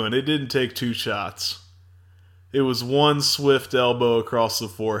was doing. It didn't take 2 shots. It was one swift elbow across the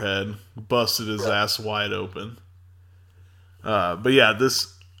forehead, busted his ass wide open. But yeah,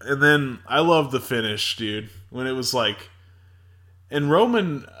 and then I love the finish, dude. When it was and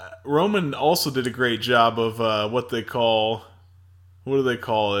Roman also did a great job of what do they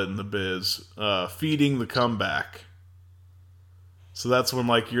call it in the biz? Feeding the comeback. So that's when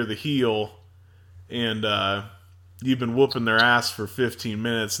you're the heel and you've been whooping their ass for 15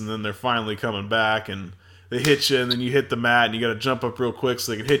 minutes and then they're finally coming back and they hit you and then you hit the mat and you gotta jump up real quick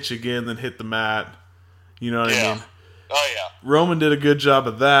so they can hit you again, then hit the mat. You know what I mean? Oh yeah. Roman did a good job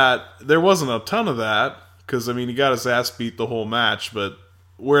of that. There wasn't a ton of that because he got his ass beat the whole match, but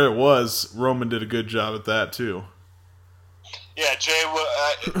where it was, Roman did a good job at that too. Yeah, Jay.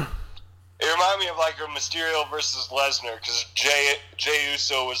 It reminded me of a Mysterio versus Lesnar because Jay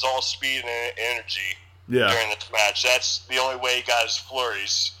Uso was all speed and energy during the match. That's the only way he got his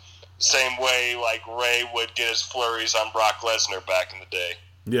flurries. Same way Ray would get his flurries on Brock Lesnar back in the day.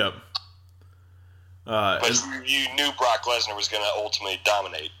 Yep. But you knew Brock Lesnar was going to ultimately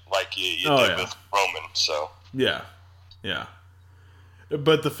dominate like you did with Roman. So yeah.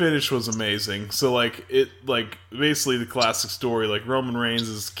 But the finish was amazing. So basically the classic story, Roman Reigns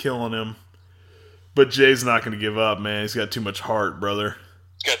is killing him, but Jay's not going to give up, man. He's got too much heart, brother.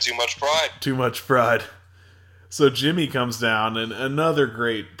 He's got too much pride. Too much pride. So Jimmy comes down, and another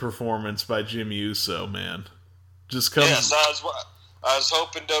great performance by Jimmy Uso, man. Just comes. Yes, I was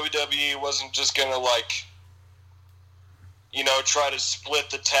hoping WWE wasn't just going to try to split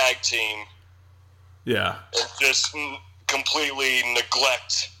the tag team. Yeah. And just completely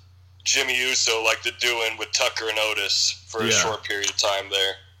neglect Jimmy Uso like they're doing with Tucker and Otis for a short period of time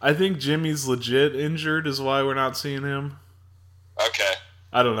there. I think Jimmy's legit injured is why we're not seeing him. Okay.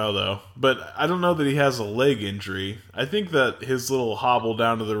 I don't know, though. But I don't know that he has a leg injury. I think that his little hobble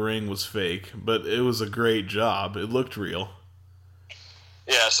down to the ring was fake, but it was a great job. It looked real.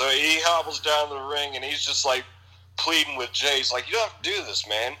 Yeah, so he hobbles down to the ring, and he's just, like, pleading with Jay. He's like, you don't have to do this,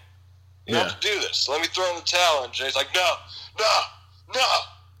 man. You don't have to do this. Let me throw in the towel. And Jay's like, no.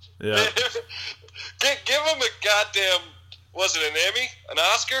 Yeah. Give him a goddamn, was it an Emmy? An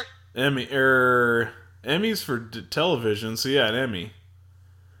Oscar? Emmy's for television, so yeah, an Emmy.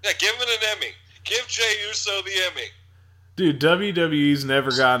 Yeah, give him an Emmy. Give Jey Uso the Emmy. Dude, WWE's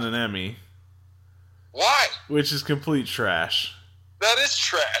never gotten an Emmy. Why? Which is complete trash. That is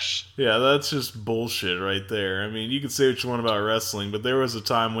trash. Yeah, that's just bullshit right there. I mean, you can say what you want about wrestling, but there was a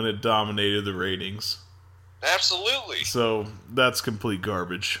time when it dominated the ratings. Absolutely. So, that's complete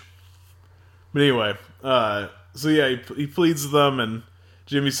garbage. But anyway, so yeah, he pleads with them, and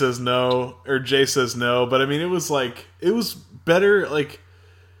Jimmy says no, or Jay says no, but I mean, it was better, like,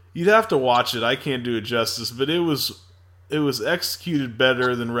 you'd have to watch it, I can't do it justice, but it was executed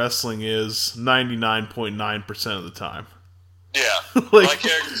better than wrestling is 99.9% of the time. Yeah, like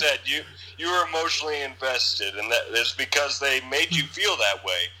Eric said, you were emotionally invested, and that is because they made you feel that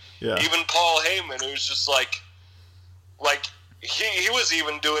way. Yeah. Even Paul Heyman, who's just like he was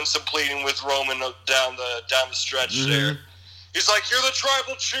even doing some pleading with Roman down the stretch there. He's like, "You're the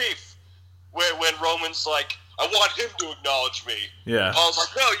tribal chief." When Roman's like, "I want him to acknowledge me." Yeah. Paul's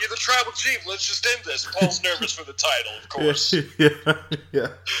like, "No, you're the tribal chief. Let's just end this." Paul's nervous for the title, of course. Yeah.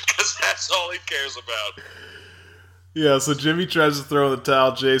 Because that's all he cares about. Yeah, so Jimmy tries to throw in the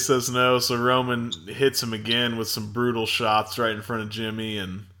towel. Jay says no, so Roman hits him again with some brutal shots right in front of Jimmy,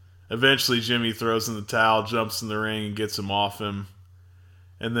 and eventually Jimmy throws in the towel, jumps in the ring, and gets him off him.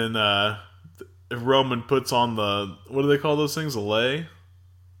 And then Roman puts on the, what do they call those things? A lei?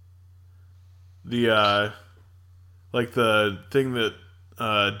 The, like the thing that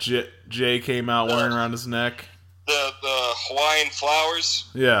Jay came out wearing around his neck. The Hawaiian flowers?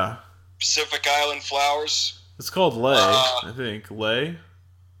 Yeah. Pacific Island flowers? It's called lei, I think. Lei?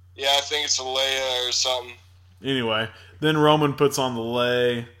 Yeah, I think it's a lei or something. Anyway, then Roman puts on the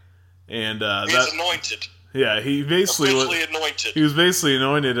lei, and he's anointed. Yeah, he basically officially anointed. He was basically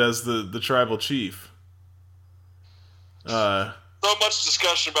anointed as the tribal chief. So much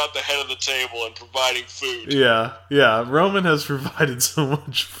discussion about the head of the table and providing food. Yeah. Roman has provided so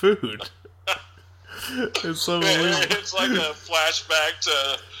much food. It's unbelievable. It's like a flashback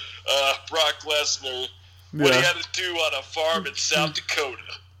to Brock Lesnar. What he had to do on a farm in South Dakota.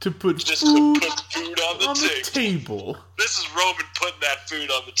 To put food on the table. This is Roman putting that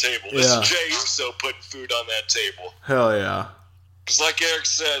food on the table. This is Jey Uso putting food on that table. Hell yeah. Because like Eric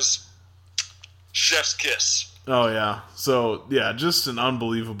says, chef's kiss. Oh yeah. So, yeah, just an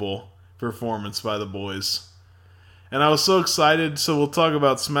unbelievable performance by the boys. And I was so excited, so we'll talk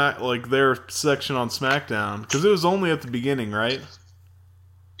about their section on Smackdown. Because it was only at the beginning, right?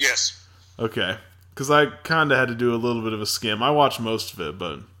 Yes. Okay. Because I kind of had to do a little bit of a skim. I watched most of it,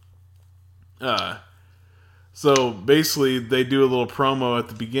 but... So, basically, they do a little promo at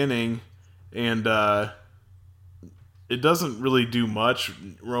the beginning, and it doesn't really do much.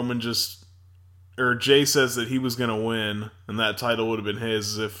 Jay says that he was going to win, and that title would have been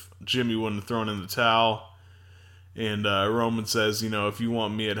his if Jimmy wouldn't have thrown in the towel. And Roman says, if you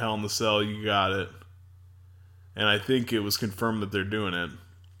want me at Hell in the Cell, you got it. And I think it was confirmed that they're doing it.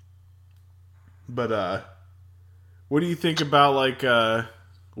 But what do you think about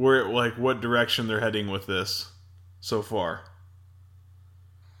what direction they're heading with this so far?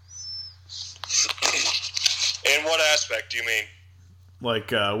 In what aspect do you mean?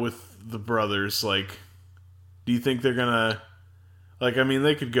 With the brothers, do you think they're gonna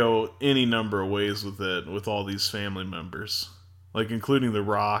they could go any number of ways with it with all these family members, including The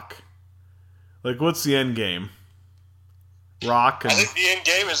Rock. What's the end game? Rock and... I think the end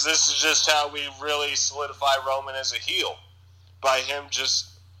game is this is just how we really solidify Roman as a heel. By him just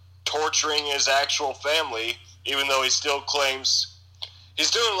torturing his actual family, even though he still claims...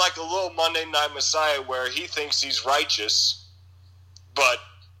 He's doing like a little Monday Night Messiah where he thinks he's righteous, but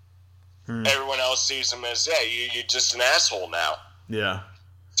everyone else sees him as, you're just an asshole now. Yeah.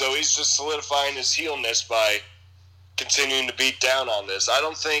 So he's just solidifying his heelness by continuing to beat down on this. I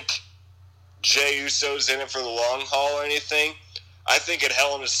don't think Jey Uso's in it for the long haul or anything. I think at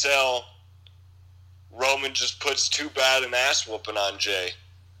Hell in a Cell, Roman just puts too bad an ass whooping on Jey.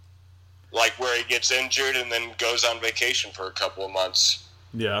 Where he gets injured and then goes on vacation for a couple of months.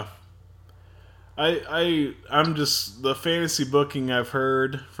 Yeah. I'm just... The fantasy booking I've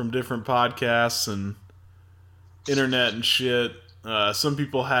heard from different podcasts and internet and shit, some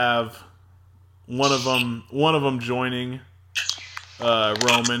people have one of them joining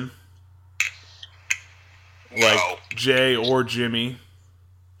Roman, like Jay or Jimmy,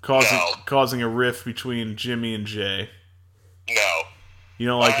 causing a rift between Jimmy and Jay. No, you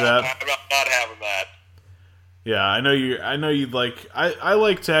don't like that? I'm not having that. Yeah, I know you'd like. I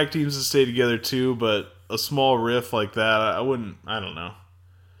like tag teams to stay together too, but a small rift like that, I wouldn't. I don't know.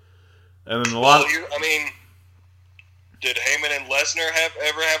 And then did Heyman and Lesnar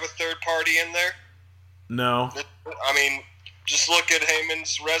ever have a third party in there? No. I mean, just look at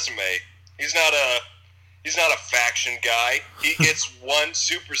Heyman's resume. He's not a faction guy. He gets one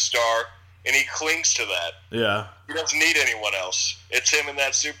superstar and he clings to that. Yeah. He doesn't need anyone else. It's him and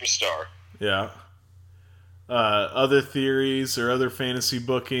that superstar. Yeah. Other theories or other fantasy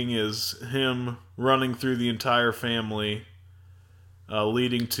booking is him running through the entire family,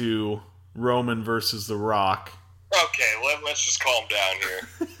 leading to Roman versus The Rock. Okay, let's just calm down here.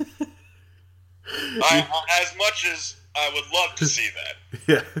 As much as I would love to see that.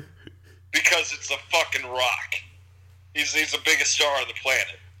 Yeah. Because it's a fucking Rock. He's the biggest star on the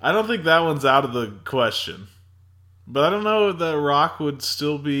planet. I don't think that one's out of the question. But I don't know if that Rock would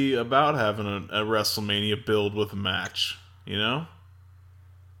still be about having a WrestleMania build with a match, you know?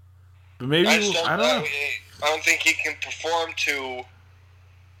 But maybe I don't know. I don't think he can perform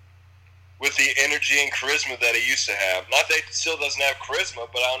with the energy and charisma that he used to have. Not that he still doesn't have charisma,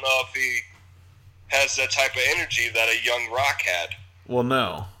 but I don't know if he has that type of energy that a young Rock had. Well,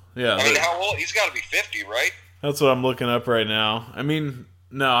 no. Yeah. I mean, how old? He's got to be 50, right? That's what I'm looking up right now. I mean,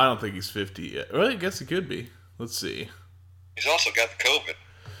 no, I don't think he's 50 yet. Well, I guess he could be. Let's see. He's also got the COVID.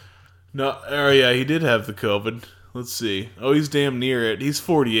 No, yeah, he did have the COVID. Let's see. Oh, he's damn near it. He's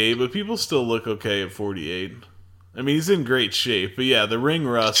 48, but people still look okay at 48. I mean, he's in great shape, but yeah, the ring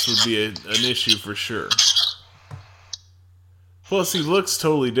rust would be an issue for sure. Plus, he looks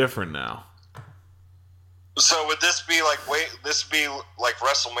totally different now. So would this be like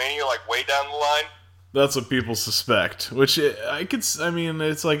WrestleMania, like way down the line? That's what people suspect. Which I mean,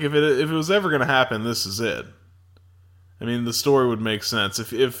 it's like if it was ever going to happen, this is it. I mean, the story would make sense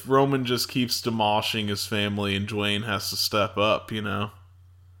if Roman just keeps demolishing his family and Dwayne has to step up, you know.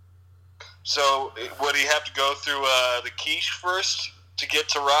 So would he have to go through the quiche first to get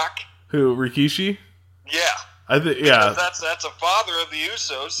to Rock? Who, Rikishi? Yeah. I think yeah. That's a father of the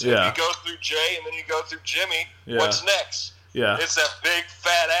Usos. Yeah. If you go through Jay and then you go through Jimmy, yeah. What's next? Yeah. It's that big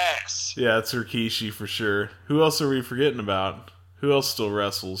fat ass. Yeah, it's Rikishi for sure. Who else are we forgetting about? Who else still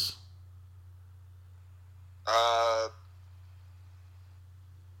wrestles?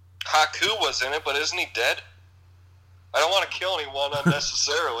 Haku was in it, but isn't he dead? I don't want to kill anyone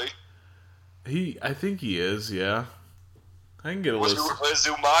unnecessarily. I think he is, yeah. I can get a list. Is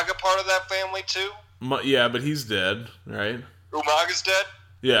Umaga part of that family too? Yeah, but he's dead, right? Umaga's dead?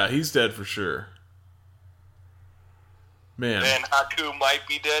 Yeah, he's dead for sure. Man. And Haku might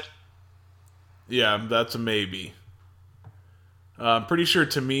be dead? Yeah, that's a maybe. I'm pretty sure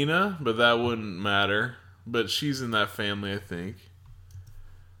Tamina, but that wouldn't matter. But she's in that family, I think.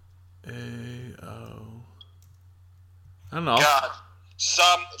 I don't know. God,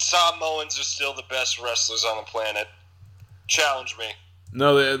 Samoans are still the best wrestlers on the planet. Challenge me.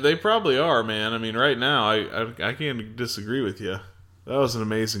 No, they probably are, man. I mean, right now, I can't disagree with you. That was an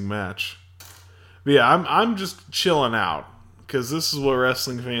amazing match. But yeah, I'm just chilling out because this is what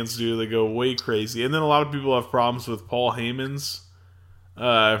wrestling fans do. They go way crazy, and then a lot of people have problems with Paul Heyman's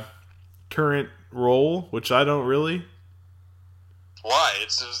current role, which I don't really. Why?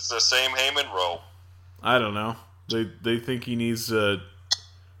 It's the same Heyman role. I don't know. They think he needs to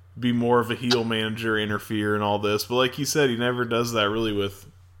be more of a heel manager, interfere, and all this. But like he said, he never does that really with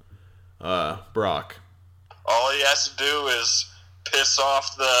Brock. All he has to do is piss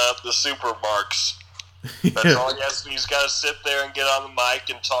off the super marks. That's all he has to do. He's got to sit there and get on the mic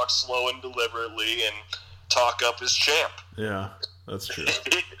and talk slow and deliberately and talk up his champ. Yeah, that's true.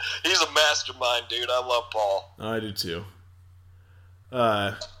 He's a mastermind, dude. I love Paul. I do too.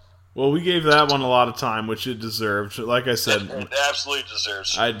 Well, we gave that one a lot of time, which it deserved. Like I said, it absolutely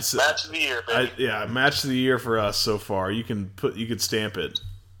deserves. Match of the year, baby. Match of the year for us so far. You could stamp it.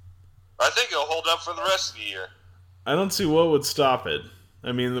 I think it'll hold up for the rest of the year. I don't see what would stop it.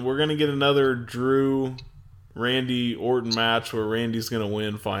 I mean, we're gonna get another Drew, Randy Orton match where Randy's gonna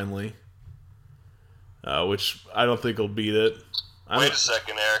win finally, which I don't think will beat it. Wait a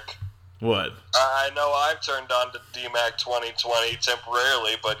second, Eric. What? I know I've turned on to DMAC 2020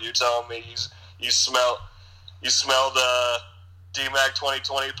 temporarily, but you're telling me you smell the DMAC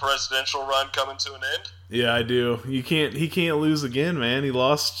 2020 presidential run coming to an end? Yeah, I do. He can't lose again, man. He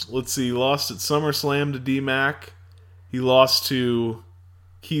lost. Let's see, he lost at SummerSlam to DMAC. He lost to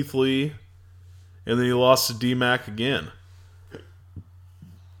Keith Lee, and then he lost to D-Mac again.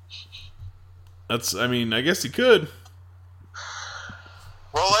 I guess he could.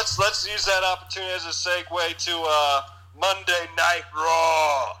 Well, let's use that opportunity as a segue to Monday Night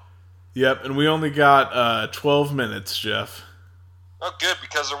Raw. Yep, and we only got 12 minutes, Jeff. Oh, good,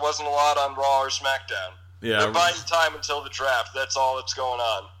 because there wasn't a lot on Raw or SmackDown. Yeah, they're buying time until the draft. That's all that's going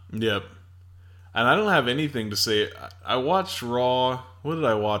on. Yep. And I don't have anything to say. I watched Raw. What did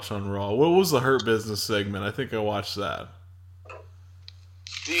I watch on Raw? What was the Hurt Business segment? I think I watched that.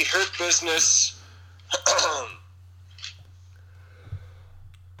 The Hurt Business.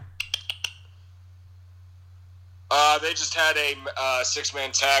 They just had a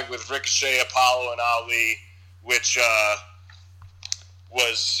six-man tag with Ricochet, Apollo, and Ali, which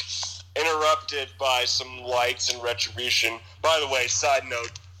was interrupted by some lights and Retribution. By the way, side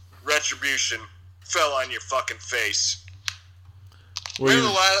note, Retribution fell on your fucking face.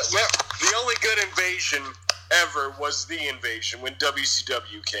 The only good invasion ever was the invasion when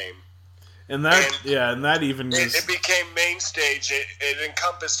WCW came. And that even was... It became main stage. It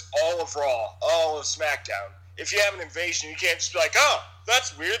encompassed all of Raw, all of SmackDown. If you have an invasion, you can't just be like, oh,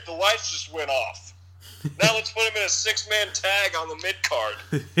 that's weird, the lights just went off. Now let's put him in a six-man tag on the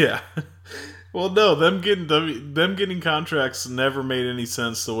mid-card. Yeah. Well, no, them getting contracts never made any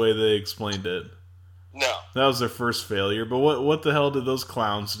sense the way they explained it. No. That was their first failure. But what the hell did those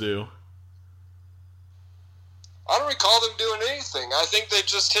clowns do? I don't recall them doing anything. I think they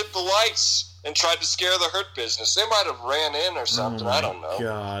just hit the lights and tried to scare the Hurt Business. They might have ran in or something. I don't know.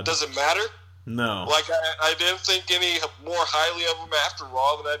 God. Does it matter? No. Like, I didn't think any more highly of them after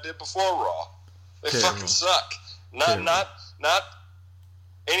Raw than I did before Raw. They fucking suck. Not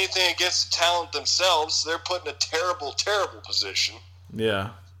anything against the talent themselves. They're put in a terrible, terrible position. Yeah,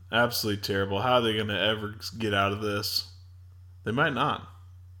 absolutely terrible. How are they going to ever get out of this? They might not.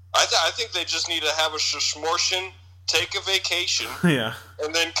 I think they just need to have a shmortion, take a vacation, yeah,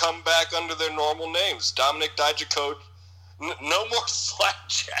 and then come back under their normal names. Dominic Dijakovic. No more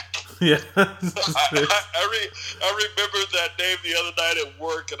Slapjack. Yeah. I remember that name the other night at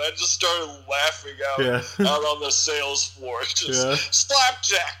work, and I just started laughing out on the sales floor. Just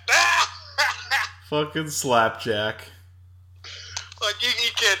Slapjack. Fucking Slapjack. Like,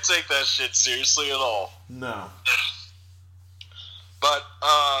 you can't take that shit seriously at all. No. But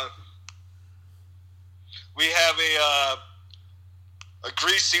we have a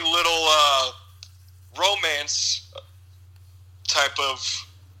greasy little romance type of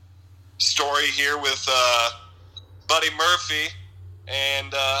story here with Buddy Murphy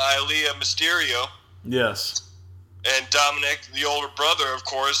and Ilea Mysterio. Yes. And Dominic, the older brother, of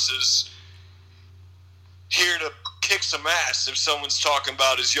course, is here to kick some ass if someone's talking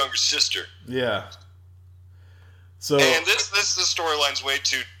about his younger sister. Yeah. So, and this storyline's way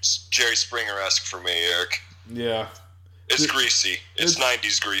too Jerry Springer-esque for me, Eric. Yeah. It's greasy. It's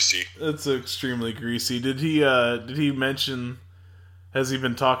 90s greasy. It's extremely greasy. Did he mention... Has he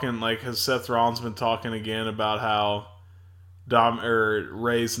been talking, like, has Seth Rollins been talking again about how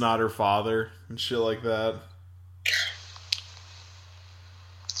Ray's not her father and shit like that?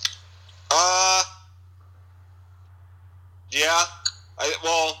 Yeah.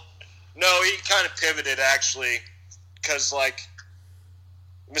 No, he kind of pivoted, actually, because, like,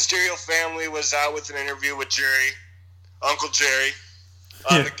 Mysterio family was out with an interview with Uncle Jerry,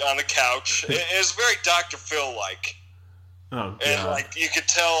 on the couch. It was very Dr. Phil-like. Oh, God. And, like, you could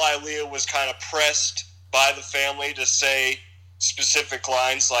tell Ilea was kind of pressed by the family to say specific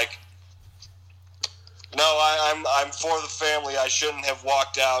lines like, no, I'm for the family. I shouldn't have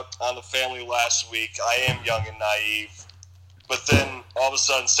walked out on the family last week. I am young and naive. But then, all of a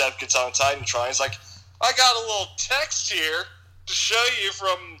sudden, Seth gets on Titantron. He's like, I got a little text here to show you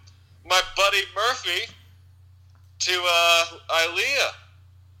from my buddy Murphy to Ilea.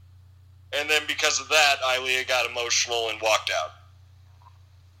 And then because of that, Ilea got emotional and walked out.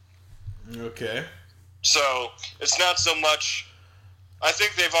 Okay. So, it's not so much... I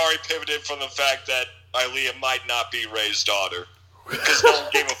think they've already pivoted from the fact that Ilea might not be Ray's daughter. Because no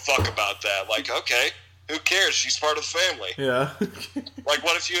one gave a fuck about that. Like, okay, who cares? She's part of the family. Yeah. Like,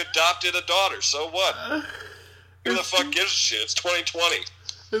 what if you adopted a daughter? So what? Who the fuck gives a shit? It's 2020.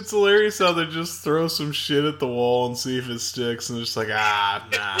 It's hilarious how they just throw some shit at the wall and see if it sticks, and they're just like,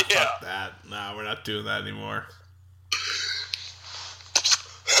 fuck that. Nah, we're not doing that anymore.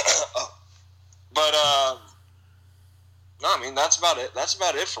 But, no, I mean, that's about it. That's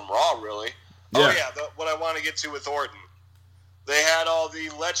about it from Raw, really. Yeah. Oh, yeah, what I want to get to with Orton. They had all the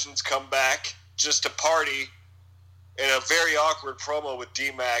legends come back just to party in a very awkward promo with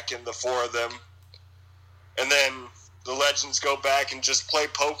D-Mac and the four of them. And then the legends go back and just play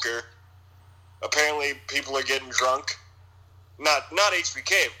poker. Apparently, people are getting drunk. Not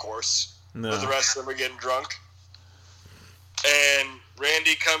HBK, of course. No. But the rest of them are getting drunk. And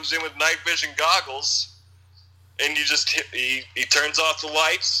Randy comes in with night vision goggles, and he turns off the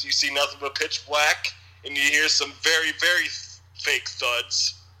lights. You see nothing but pitch black, and you hear some very, very fake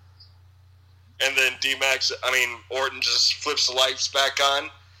thuds. And then Orton just flips the lights back on.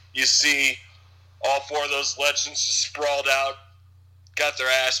 You see all four of those legends just sprawled out, got their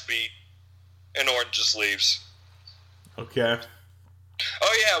ass beat, and Orton just leaves. Okay.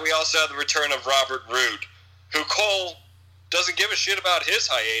 Oh, yeah, we also have the return of Robert Roode, who Cole doesn't give a shit about his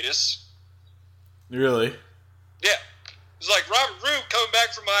hiatus. Really? Yeah. It's like, Robert Roode coming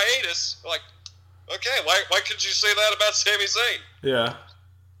back from hiatus. Like, okay, why couldn't you say that about Sami Zayn? Yeah.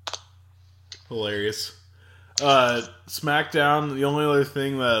 Hilarious. Smackdown, the only other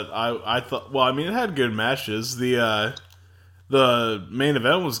thing that I thought, well, I mean, it had good matches. The main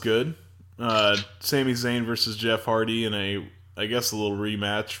event was good. Sami Zayn versus Jeff Hardy in I guess a little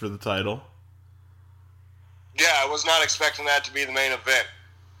rematch for the title. Yeah, I was not expecting that to be the main event.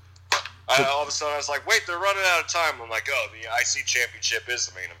 All of a sudden I was like, wait, they're running out of time. I'm like, oh, the IC Championship is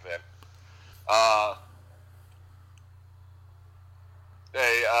the main event.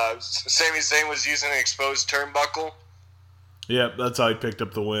 Sami Zayn was using an exposed turnbuckle. Yep, that's how he picked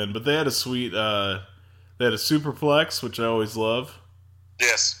up the win. But they had a sweet, they had a superplex, which I always love.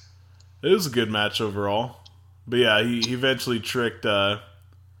 Yes. It was a good match overall. But yeah, he eventually tricked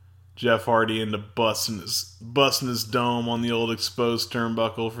Jeff Hardy into busting his dome on the old exposed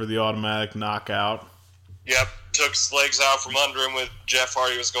turnbuckle for the automatic knockout. Yep, took his legs out from under him with Jeff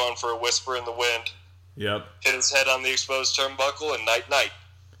Hardy was going for a whisper in the wind. Yep. Hit his head on the exposed turnbuckle and night.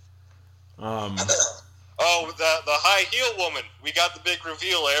 Oh, the high heel woman. We got the big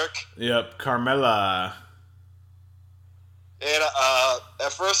reveal, Eric. Yep, Carmella. And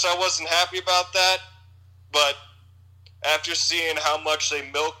at first I wasn't happy about that, but after seeing how much they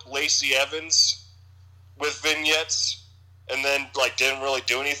milked Lacey Evans with vignettes and then didn't really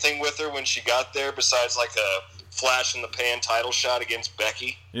do anything with her when she got there besides a flash in the pan title shot against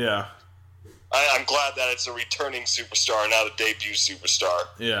Becky. Yeah. I'm glad that it's a returning superstar, not a debut superstar.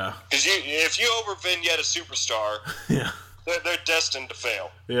 Yeah. Because if you over vignette a superstar, yeah, they're destined to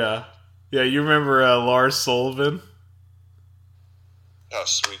fail. Yeah. Yeah, you remember Lars Sullivan? Oh,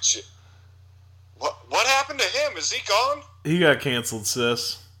 sweet shit. What happened to him? Is he gone? He got canceled,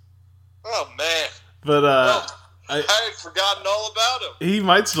 sis. Oh, man. But, I had forgotten all about him. He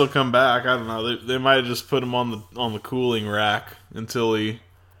might still come back. I don't know. They might have just put him on the cooling rack until he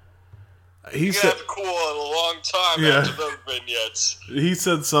said, have to cool it a long time after those vignettes. He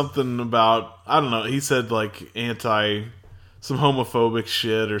said something about, I don't know, he said some homophobic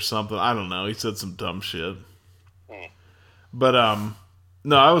shit or something. I don't know. He said some dumb shit. But,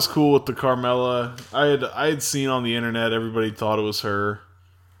 no, I was cool with the Carmella. I had seen on the internet everybody thought it was her.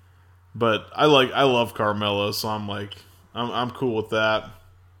 But I love Carmella, so I'm cool with that.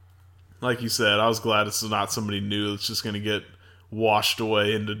 Like you said, I was glad it's not somebody new that's just going to get washed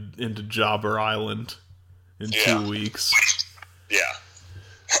away into Jobber Island in 2 weeks. Yeah.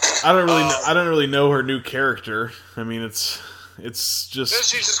 I don't really know her new character. I mean, it's just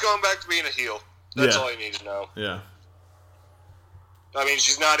she's just going back to being a heel. That's all you need to know. Yeah. I mean,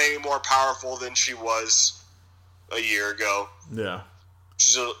 she's not any more powerful than she was a year ago. Yeah.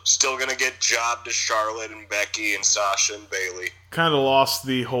 She's still going to get jobbed to Charlotte and Becky and Sasha and Bayley. Kind of lost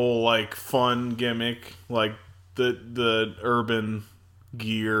the whole fun gimmick, the urban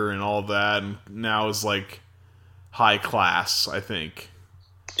gear and all that, and now is high class, I think.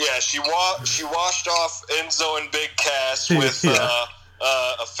 Yeah, she washed off Enzo and Big Cass with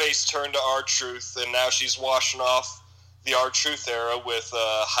a face turned to R-Truth, and now she's washing off the R-Truth era with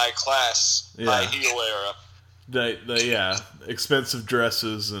high class, high heel era. Expensive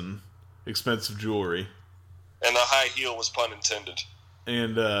dresses and expensive jewelry. And the high heel was pun intended.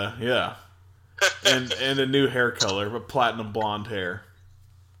 And and a new hair color, but platinum blonde hair.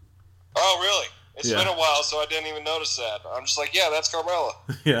 Oh, really? It's been a while, so I didn't even notice that. I'm just like, yeah, that's Carmella.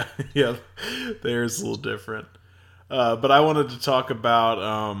 yeah. There's a little different. But I wanted to talk about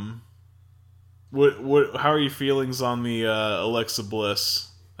how are your feelings on the Alexa Bliss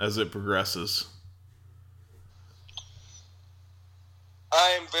as it progresses?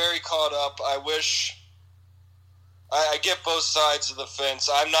 I am very caught up. I wish I get both sides of the fence.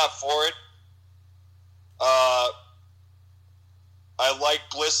 I'm not for it. I like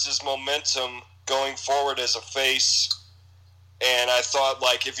Bliss's momentum going forward as a face, and I thought,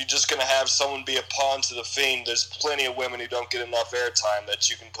 if you're just going to have someone be a pawn to the Fiend, there's plenty of women who don't get enough airtime that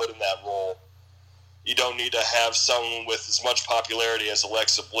you can put in that role. you don't need to have someone with as much popularity as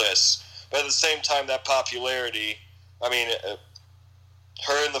Alexa Bliss. But at the same time, that popularity, I mean,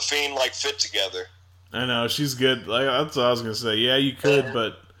 her and The Fiend, like, fit together. I know, she's good. Like, that's what I was going to say. Yeah, you could,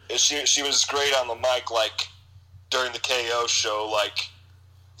 but... She was great on the mic, like, during the KO show, like,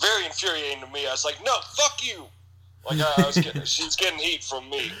 very infuriating to me. I was like, no, fuck you! Like, she was getting heat from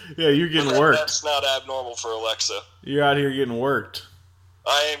me. Yeah, you're getting worked. That's not abnormal for Alexa. You're out here getting worked.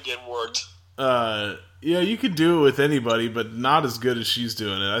 I am getting worked. Yeah, you could do it with anybody, but not as good as she's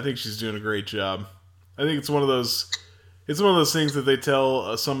doing it. I think she's doing a great job. I think it's one of those things that they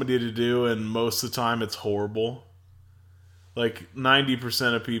tell somebody to do, and most of the time it's horrible. Like,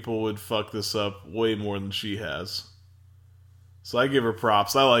 90% of people would fuck this up way more than she has. So I give her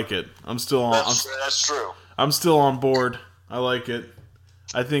props. I like it. That's true. I'm still on board. I like it.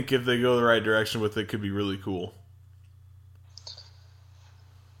 I think if they go the right direction with it could be really cool.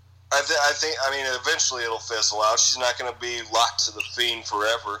 I mean, eventually it'll fizzle out. She's not going to be locked to the Fiend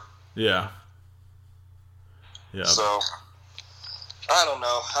forever. Yeah. So, I don't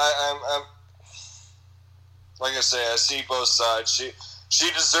know. I'm like I say, I see both sides.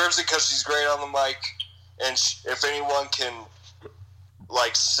 She deserves it because she's great on the mic, and if anyone can,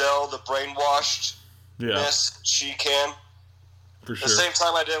 like, sell the brainwashed, yes, she can. For sure. At the same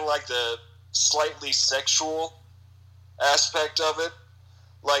time, I didn't like the slightly sexual aspect of it.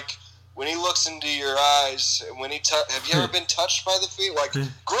 Like, when he looks into your eyes, and when he have you ever been touched by the Fiend? Like,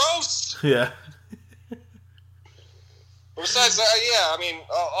 gross! Yeah. But besides that, yeah, I mean,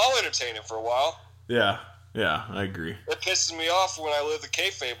 I'll entertain it for a while. Yeah, I agree. It pisses me off when I live the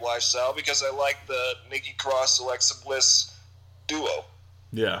kayfabe lifestyle because I like the Nikki Cross, Alexa Bliss duo.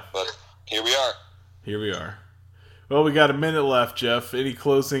 Yeah. But here we are. Well, we got a minute left, Jeff. Any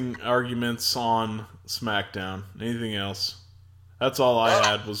closing arguments on SmackDown? Anything else? That's all I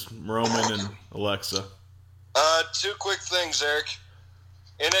had was Roman and Alexa. Two quick things, Eric.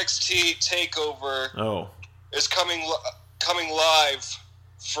 NXT TakeOver is coming live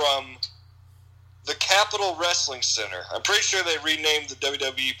from the Capitol Wrestling Center. I'm pretty sure they renamed the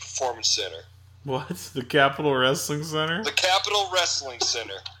WWE Performance Center. What? The Capitol Wrestling Center? The Capitol Wrestling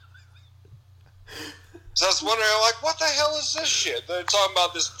Center. So I was wondering, like, what the hell is this shit? They're talking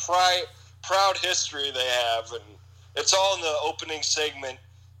about this proud history they have, and it's all in the opening segment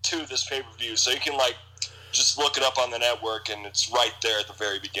to this pay-per-view. So you can, like, just look it up on the network, and it's right there at the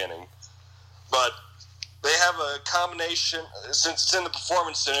very beginning. But they have a combination, since it's in the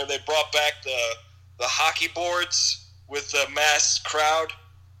Performance Center, they brought back the hockey boards with the masked crowd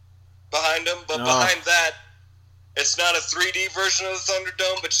behind them. But behind that, it's not a 3D version of the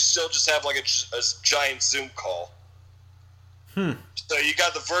Thunderdome, but you still just have like a giant Zoom call. So you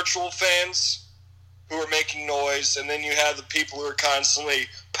got the virtual fans who are making noise, and then you have the people who are constantly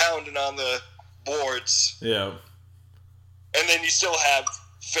pounding on the boards. Yeah. And then you still have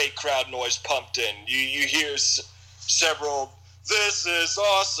fake crowd noise pumped in. You hear several, "This is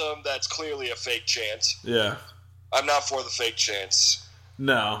awesome," that's clearly a fake chant. Yeah. I'm not for the fake chants.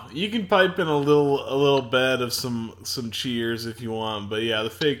 No, you can pipe in a little bit of some cheers if you want, but yeah, the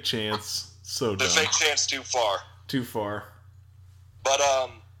fake chants, so dumb. The fake chants too far. Too far. But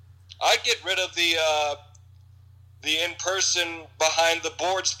I'd get rid of the in-person behind the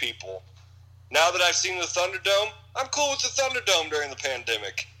boards people. Now that I've seen the Thunderdome, I'm cool with the Thunderdome during the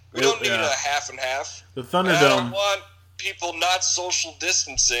pandemic. We don't need a half and half. The Thunderdome. And I don't want people not social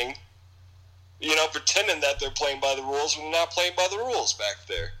distancing, pretending that they're playing by the rules when they're not playing by the rules back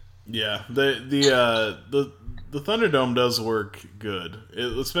there. Yeah, the Thunderdome does work good,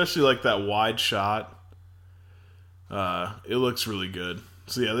 especially like that wide shot. It looks really good.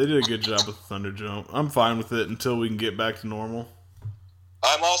 So yeah, they did a good job with the Thunderdome. I'm fine with it until we can get back to normal.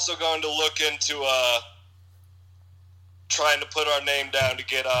 I'm also going to look into trying to put our name down to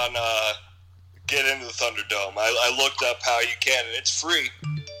get into the Thunderdome. I looked up how you can, and it's free.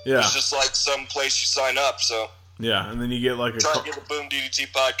 Yeah. It's just like some place you sign up, so. Yeah, and then you get like try to get the Boom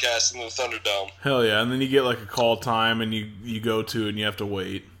DDT podcast into the Thunderdome. Hell yeah, and then you get like a call time, and you go to it, and you have to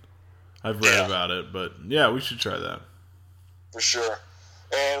wait. I've read about it, but yeah, we should try that. For sure.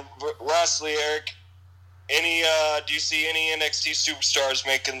 And lastly, Eric, do you see any NXT superstars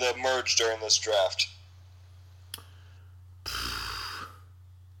making the merge during this draft?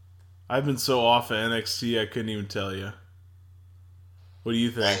 I've been so off of NXT, I couldn't even tell you. What do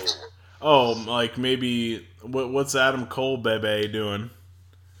you think? Like maybe what's Adam Cole Bebe doing?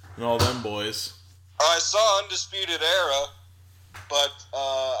 And all them boys. I saw Undisputed Era, but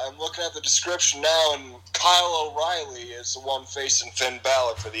I'm looking at the description now, and Kyle O'Reilly is the one facing Finn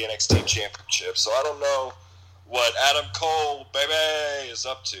Balor for the NXT Championship. So I don't know what Adam Cole Bebe is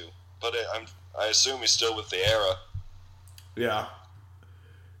up to, but I assume he's still with the Era. Yeah.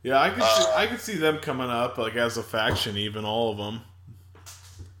 Yeah, I could see them coming up, like, as a faction, even, all of them.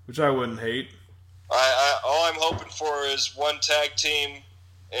 Which I wouldn't hate. All I'm hoping for is one tag team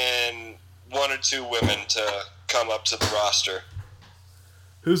and 1 or 2 women to come up to the roster.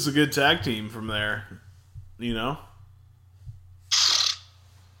 Who's the good tag team from there? You know?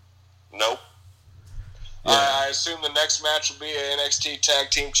 Nope. Yeah. I assume the next match will be an NXT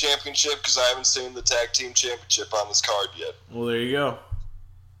Tag Team Championship because I haven't seen the Tag Team Championship on this card yet. Well, there you go.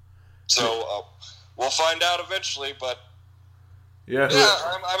 So we'll find out eventually, but yeah,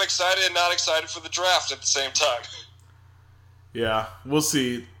 I'm excited and not excited for the draft at the same time. Yeah, we'll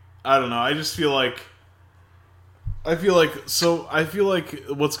see. I don't know. I just feel like what's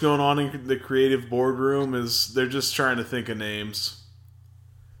going on in the creative boardroom is they're just trying to think of names.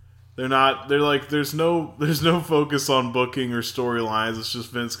 They're like, there's no focus on booking or storylines. It's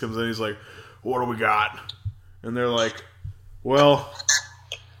just Vince comes in, he's like, what do we got? And they're like, well,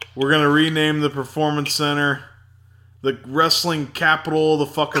 we're going to rename the Performance Center the Wrestling Capital of the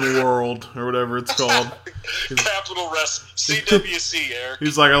fucking world, or whatever it's called. Capital Wrestling. CWC, Eric.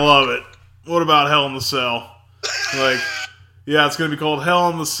 He's like, I love it. What about Hell in the Cell? Like, yeah, it's going to be called Hell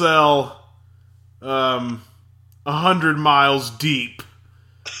in the Cell 100 miles deep.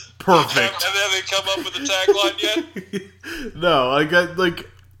 Perfect. And then they come up with a tagline yet? No,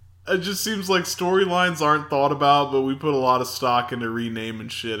 it just seems like storylines aren't thought about, but we put a lot of stock into renaming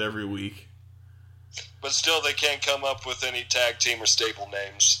shit every week. But still, they can't come up with any tag team or stable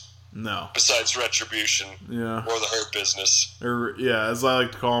names. No. Besides Retribution. Yeah. Or the Hurt Business. Or, yeah, as I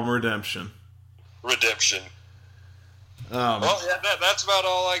like to call them, Redemption. Redemption. Well, yeah, that's about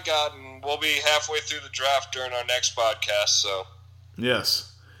all I got, and we'll be halfway through the draft during our next podcast, so.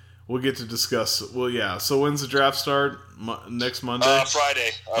 Yes. We'll get to discuss. Well, yeah. So when's the draft start? Next Monday? Friday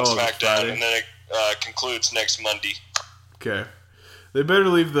on SmackDown, Friday. And then it concludes next Monday. Okay. They better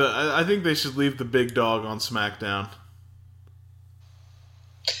leave I think they should leave the big dog on SmackDown.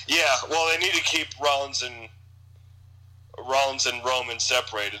 Yeah, well, they need to keep Rollins and Roman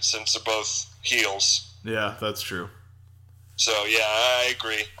separated since they're both heels. Yeah, that's true. So, yeah, I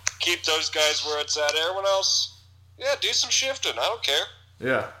agree. Keep those guys where it's at. Everyone else, yeah, do some shifting. I don't care.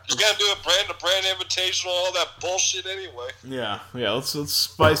 Yeah. You're going to do a brand-to-brand invitational, all that bullshit anyway. Yeah, let's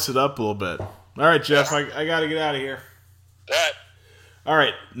spice it up a little bit. All right, Jeff, I got to get out of here. All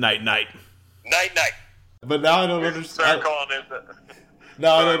right, night. Night. But now I don't understand. Start calling it.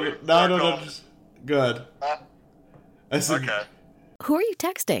 No, I don't understand. Good. Huh? I said, okay. Who are you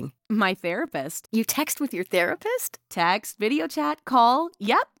texting? My therapist. You text with your therapist? Text, video chat, call.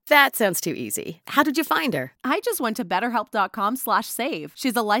 Yep. That sounds too easy. How did you find her? I just went to BetterHelp.com/save.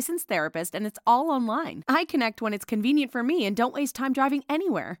 She's a licensed therapist, and it's all online. I connect when it's convenient for me and don't waste time driving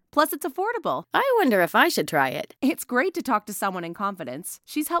anywhere. Plus, it's affordable. I wonder if I should try it. It's great to talk to someone in confidence.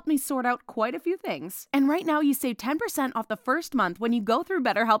 She's helped me sort out quite a few things. And right now, you save 10% off the first month when you go through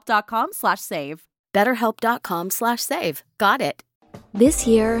BetterHelp.com/save. BetterHelp.com/save. Got it. This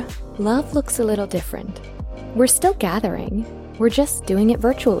year, love looks a little different. We're still gathering. We're just doing it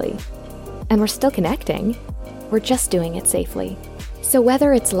virtually. And we're still connecting. We're just doing it safely. So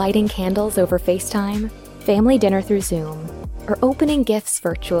whether it's lighting candles over FaceTime, family dinner through Zoom, or opening gifts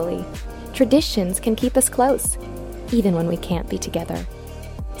virtually, traditions can keep us close, even when we can't be together.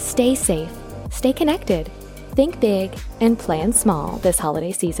 Stay safe, stay connected, think big, and plan small this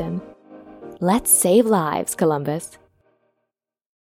holiday season. Let's save lives, Columbus.